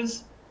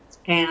those.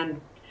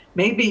 And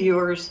maybe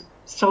you're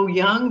so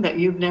young that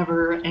you've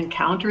never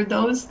encountered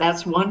those.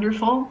 That's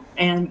wonderful.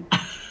 And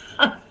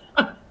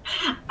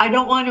I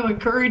don't want to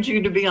encourage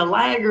you to be a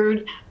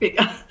laggard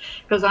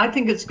because I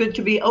think it's good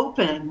to be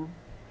open.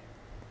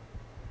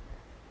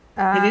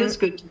 It is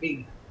good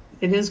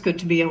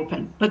to be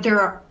open.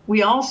 But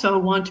we also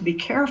want to be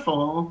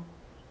careful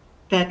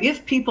that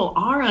if people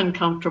are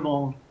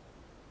uncomfortable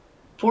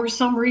for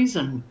some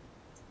reason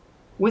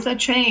with a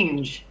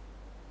change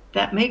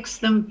that makes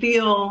them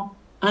feel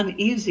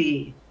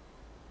uneasy,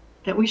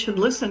 that we should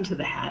listen to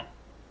that.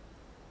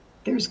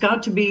 There's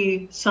got to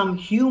be some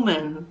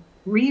human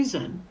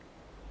reason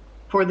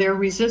for their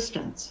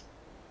resistance.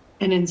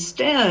 And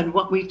instead,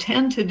 what we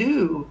tend to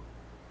do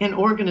in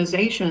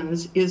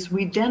organizations is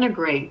we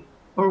denigrate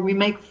or we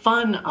make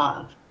fun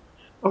of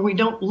or we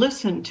don't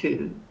listen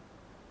to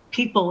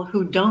people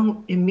who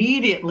don't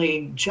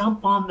immediately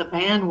jump on the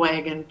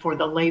bandwagon for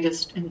the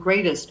latest and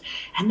greatest.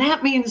 And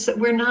that means that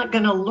we're not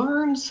going to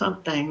learn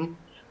something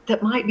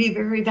that might be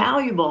very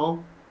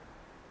valuable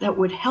that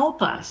would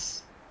help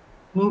us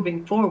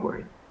moving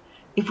forward.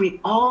 If we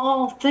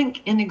all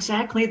think in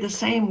exactly the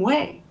same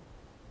way,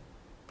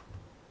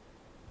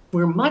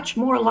 we're much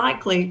more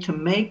likely to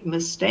make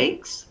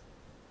mistakes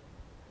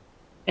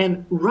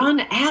and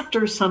run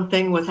after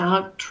something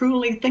without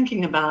truly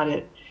thinking about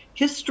it.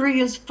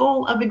 History is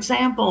full of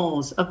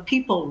examples of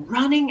people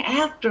running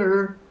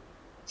after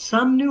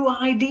some new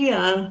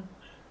idea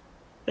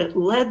that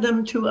led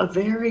them to a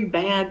very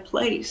bad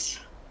place.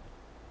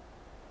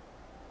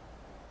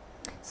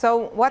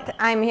 So what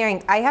I'm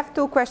hearing, I have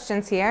two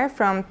questions here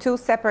from two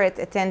separate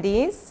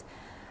attendees.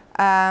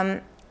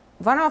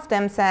 One of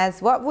them says,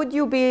 what would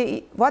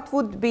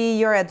be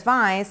your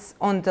advice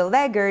on the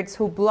laggards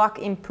who block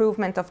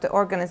improvement of the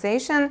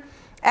organization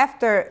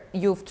after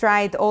you've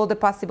tried all the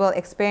possible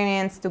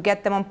experience to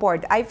get them on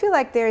board? I feel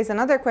like there is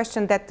another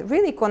question that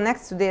really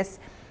connects to this.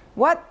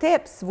 What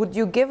tips would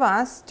you give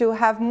us to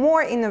have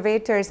more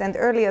innovators and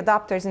early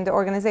adopters in the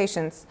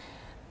organizations?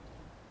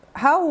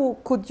 How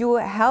could you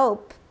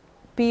help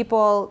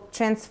people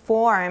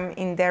transform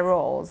in their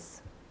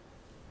roles?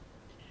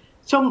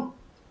 So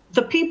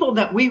the people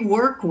that we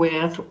work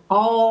with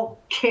all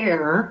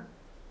care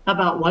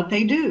about what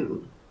they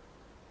do.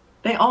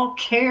 They all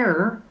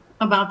care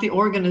about the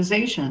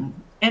organization.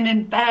 And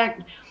in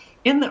fact,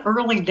 in the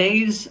early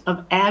days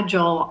of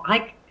Agile,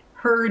 I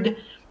heard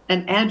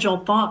an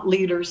Agile thought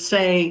leader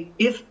say,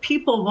 if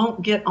people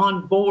won't get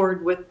on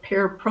board with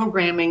pair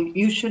programming,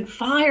 you should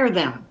fire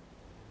them.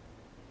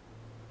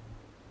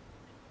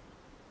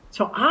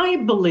 So I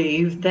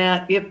believe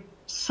that if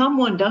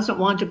someone doesn't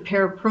want to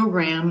pair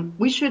program,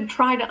 we should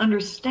try to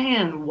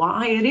understand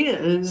why it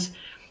is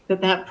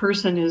that that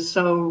person is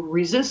so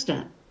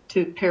resistant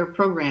to pair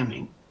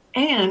programming.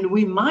 And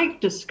we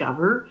might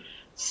discover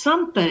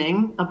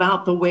something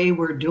about the way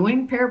we're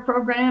doing pair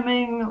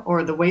programming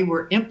or the way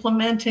we're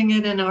implementing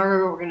it in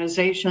our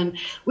organization.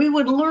 We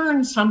would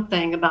learn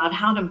something about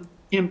how to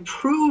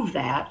improve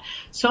that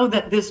so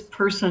that this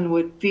person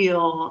would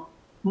feel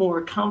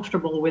more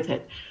comfortable with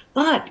it.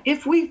 But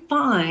if we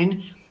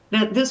find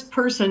that this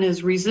person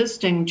is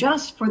resisting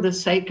just for the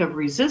sake of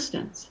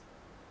resistance,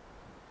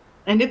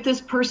 and if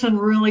this person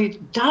really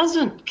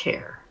doesn't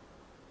care,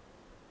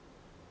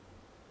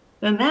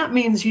 then that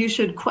means you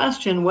should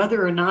question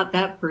whether or not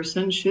that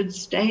person should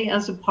stay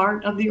as a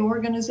part of the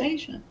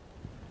organization.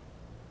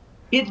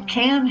 It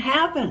can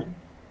happen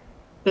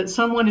that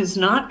someone is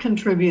not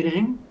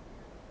contributing,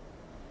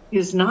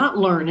 is not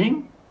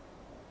learning,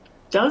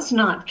 does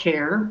not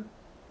care,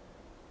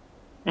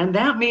 and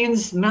that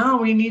means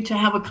now we need to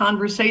have a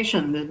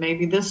conversation that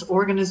maybe this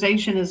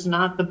organization is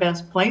not the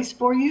best place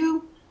for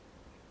you.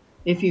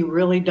 If you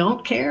really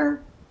don't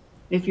care,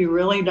 if you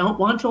really don't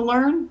want to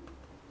learn,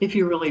 if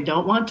you really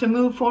don't want to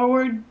move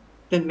forward,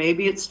 then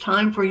maybe it's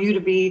time for you to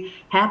be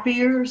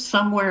happier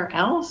somewhere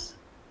else.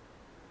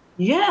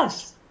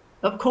 Yes,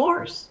 of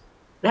course,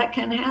 that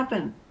can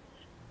happen.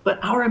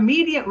 But our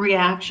immediate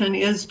reaction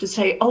is to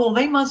say, oh,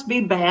 they must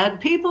be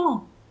bad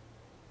people.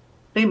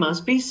 They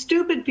must be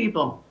stupid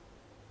people.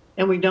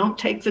 And we don't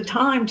take the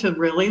time to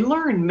really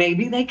learn.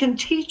 Maybe they can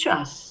teach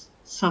us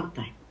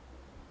something.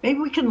 Maybe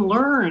we can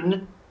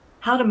learn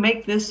how to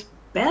make this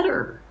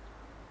better,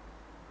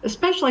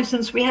 especially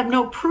since we have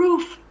no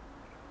proof.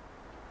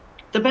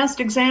 The best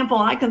example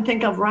I can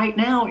think of right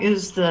now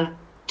is the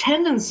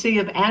tendency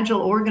of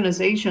agile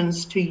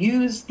organizations to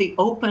use the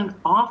open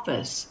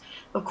office.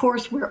 Of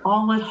course, we're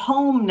all at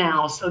home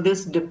now, so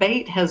this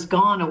debate has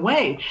gone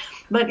away.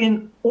 But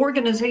in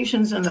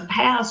organizations in the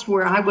past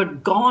where I would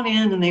have gone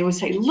in and they would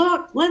say,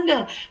 look,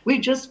 Linda, we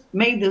just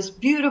made this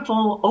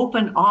beautiful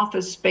open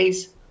office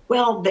space.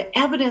 Well, the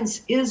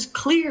evidence is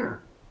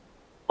clear.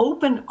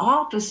 Open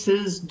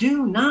offices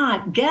do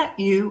not get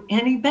you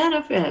any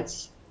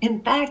benefits.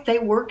 In fact, they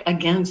work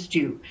against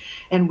you.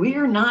 And we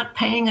are not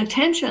paying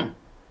attention.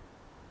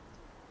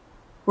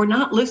 We're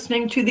not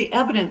listening to the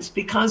evidence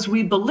because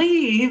we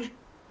believe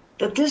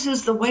that this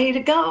is the way to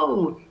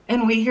go.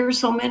 And we hear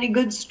so many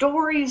good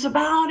stories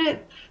about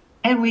it.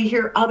 And we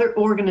hear other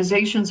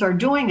organizations are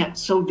doing it.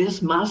 So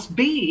this must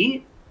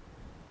be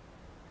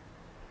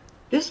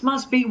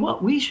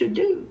what we should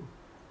do.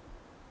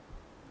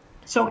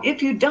 So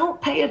if you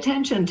don't pay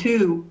attention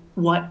to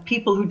what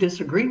people who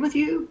disagree with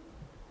you,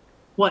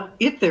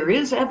 if there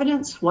is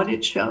evidence, what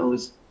it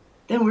shows,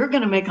 then we're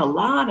going to make a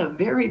lot of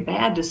very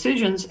bad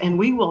decisions and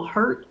we will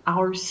hurt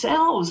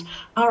ourselves,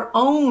 our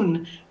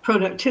own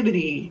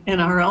productivity and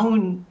our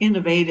own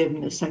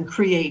innovativeness and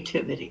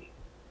creativity.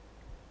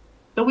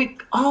 So we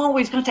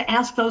always got to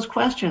ask those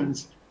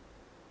questions.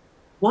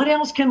 What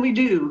else can we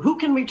do? Who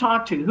can we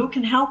talk to? Who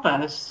can help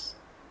us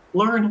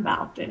learn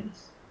about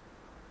this?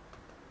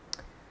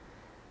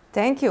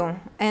 Thank you.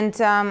 And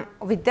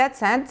with that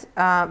said,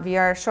 we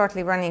are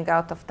shortly running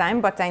out of time,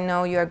 but I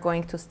know you are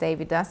going to stay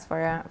with us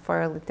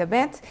for a little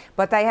bit.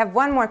 But I have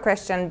one more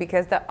question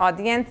because the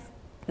audience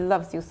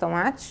loves you so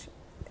much,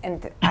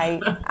 and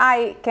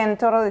I can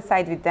totally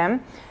side with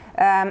them.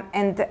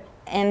 And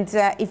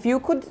if you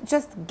could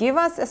just give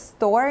us a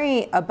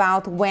story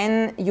about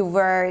when you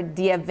were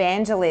the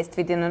evangelist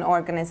within an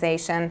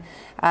organization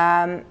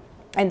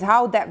and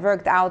how that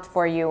worked out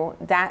for you,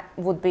 that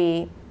would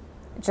be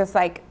just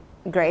like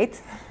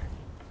great.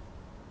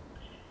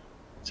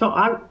 So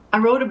I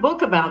wrote a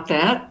book about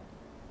that.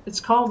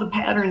 It's called The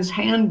Patterns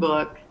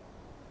Handbook.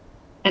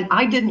 And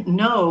I didn't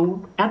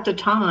know at the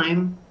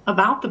time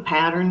about the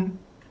pattern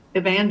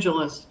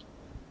evangelist.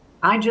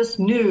 I just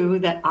knew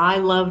that I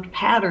loved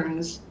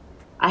patterns.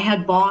 I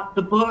had bought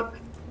the book,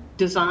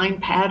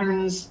 Design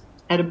Patterns,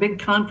 at a big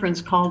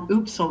conference called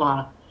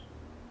Uppsala.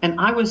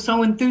 And I was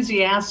so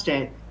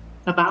enthusiastic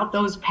about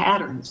those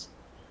patterns.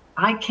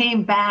 I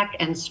came back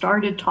and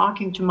started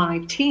talking to my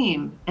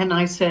team and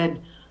I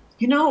said,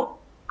 you know,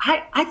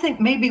 I think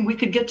maybe we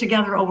could get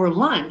together over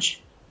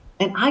lunch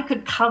and I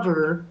could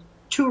cover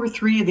 2 or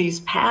 3 of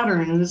these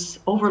patterns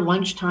over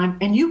lunchtime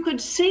and you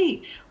could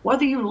see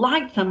whether you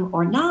liked them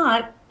or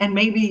not, and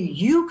maybe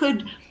you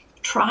could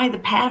try the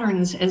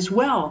patterns as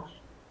well.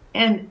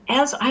 And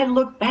as I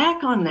look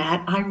back on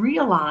that, I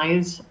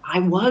realized I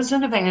was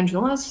an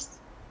evangelist.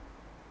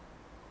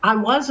 I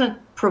wasn't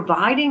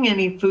providing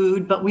any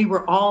food, but we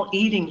were all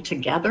eating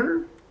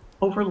together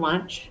over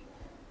lunch.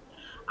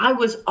 I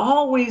was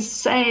always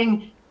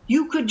saying,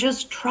 you could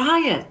just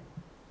try it.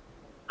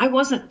 I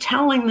wasn't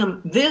telling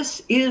them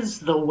this is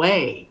the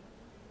way.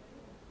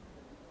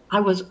 I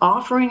was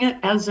offering it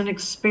as an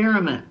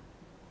experiment,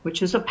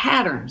 which is a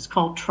pattern. It's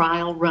called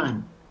trial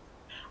run.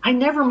 I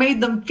never made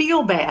them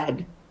feel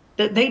bad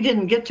that they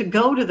didn't get to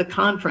go to the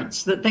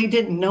conference, that they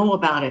didn't know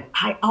about it.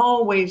 I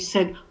always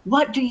said,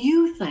 what do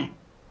you think?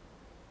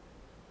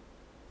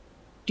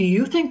 Do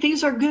you think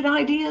these are good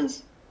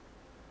ideas?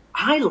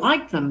 I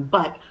like them,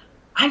 but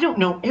I don't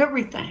know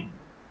everything.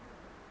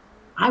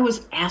 I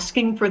was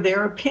asking for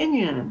their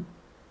opinion,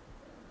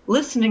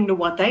 listening to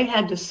what they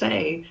had to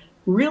say,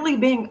 really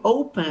being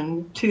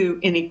open to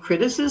any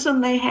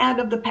criticism they had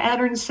of the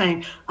patterns,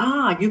 saying,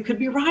 you could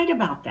be right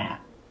about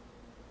that.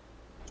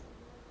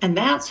 And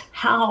that's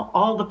how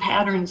all the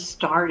patterns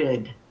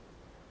started,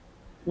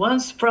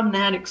 was from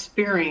that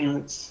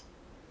experience.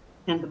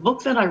 And the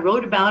book that I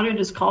wrote about it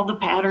is called The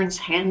Patterns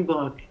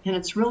Handbook. And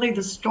it's really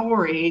the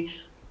story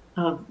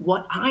of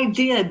what I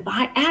did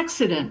by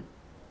accident.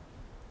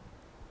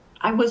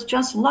 I was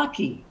just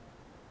lucky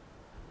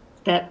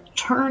that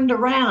turned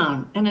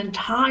around an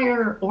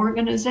entire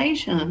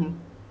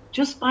organization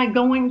just by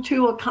going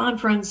to a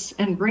conference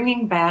and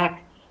bringing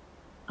back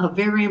a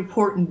very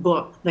important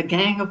book, the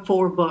Gang of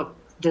Four book,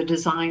 the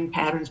Design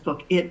Patterns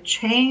book. It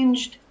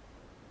changed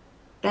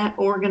that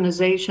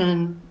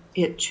organization.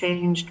 It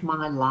changed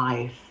my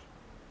life.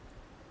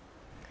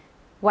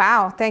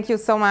 Wow, thank you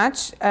so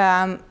much.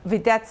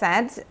 With that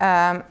said,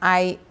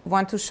 I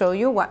want to show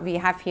you what we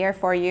have here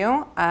for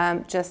you.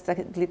 Just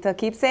a little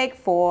keepsake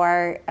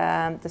for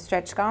the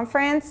Stretch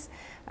Conference,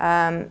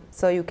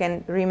 so you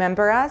can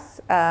remember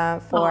us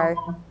for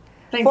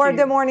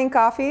the morning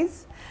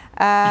coffees.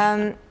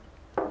 Thank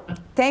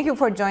you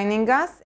for joining us.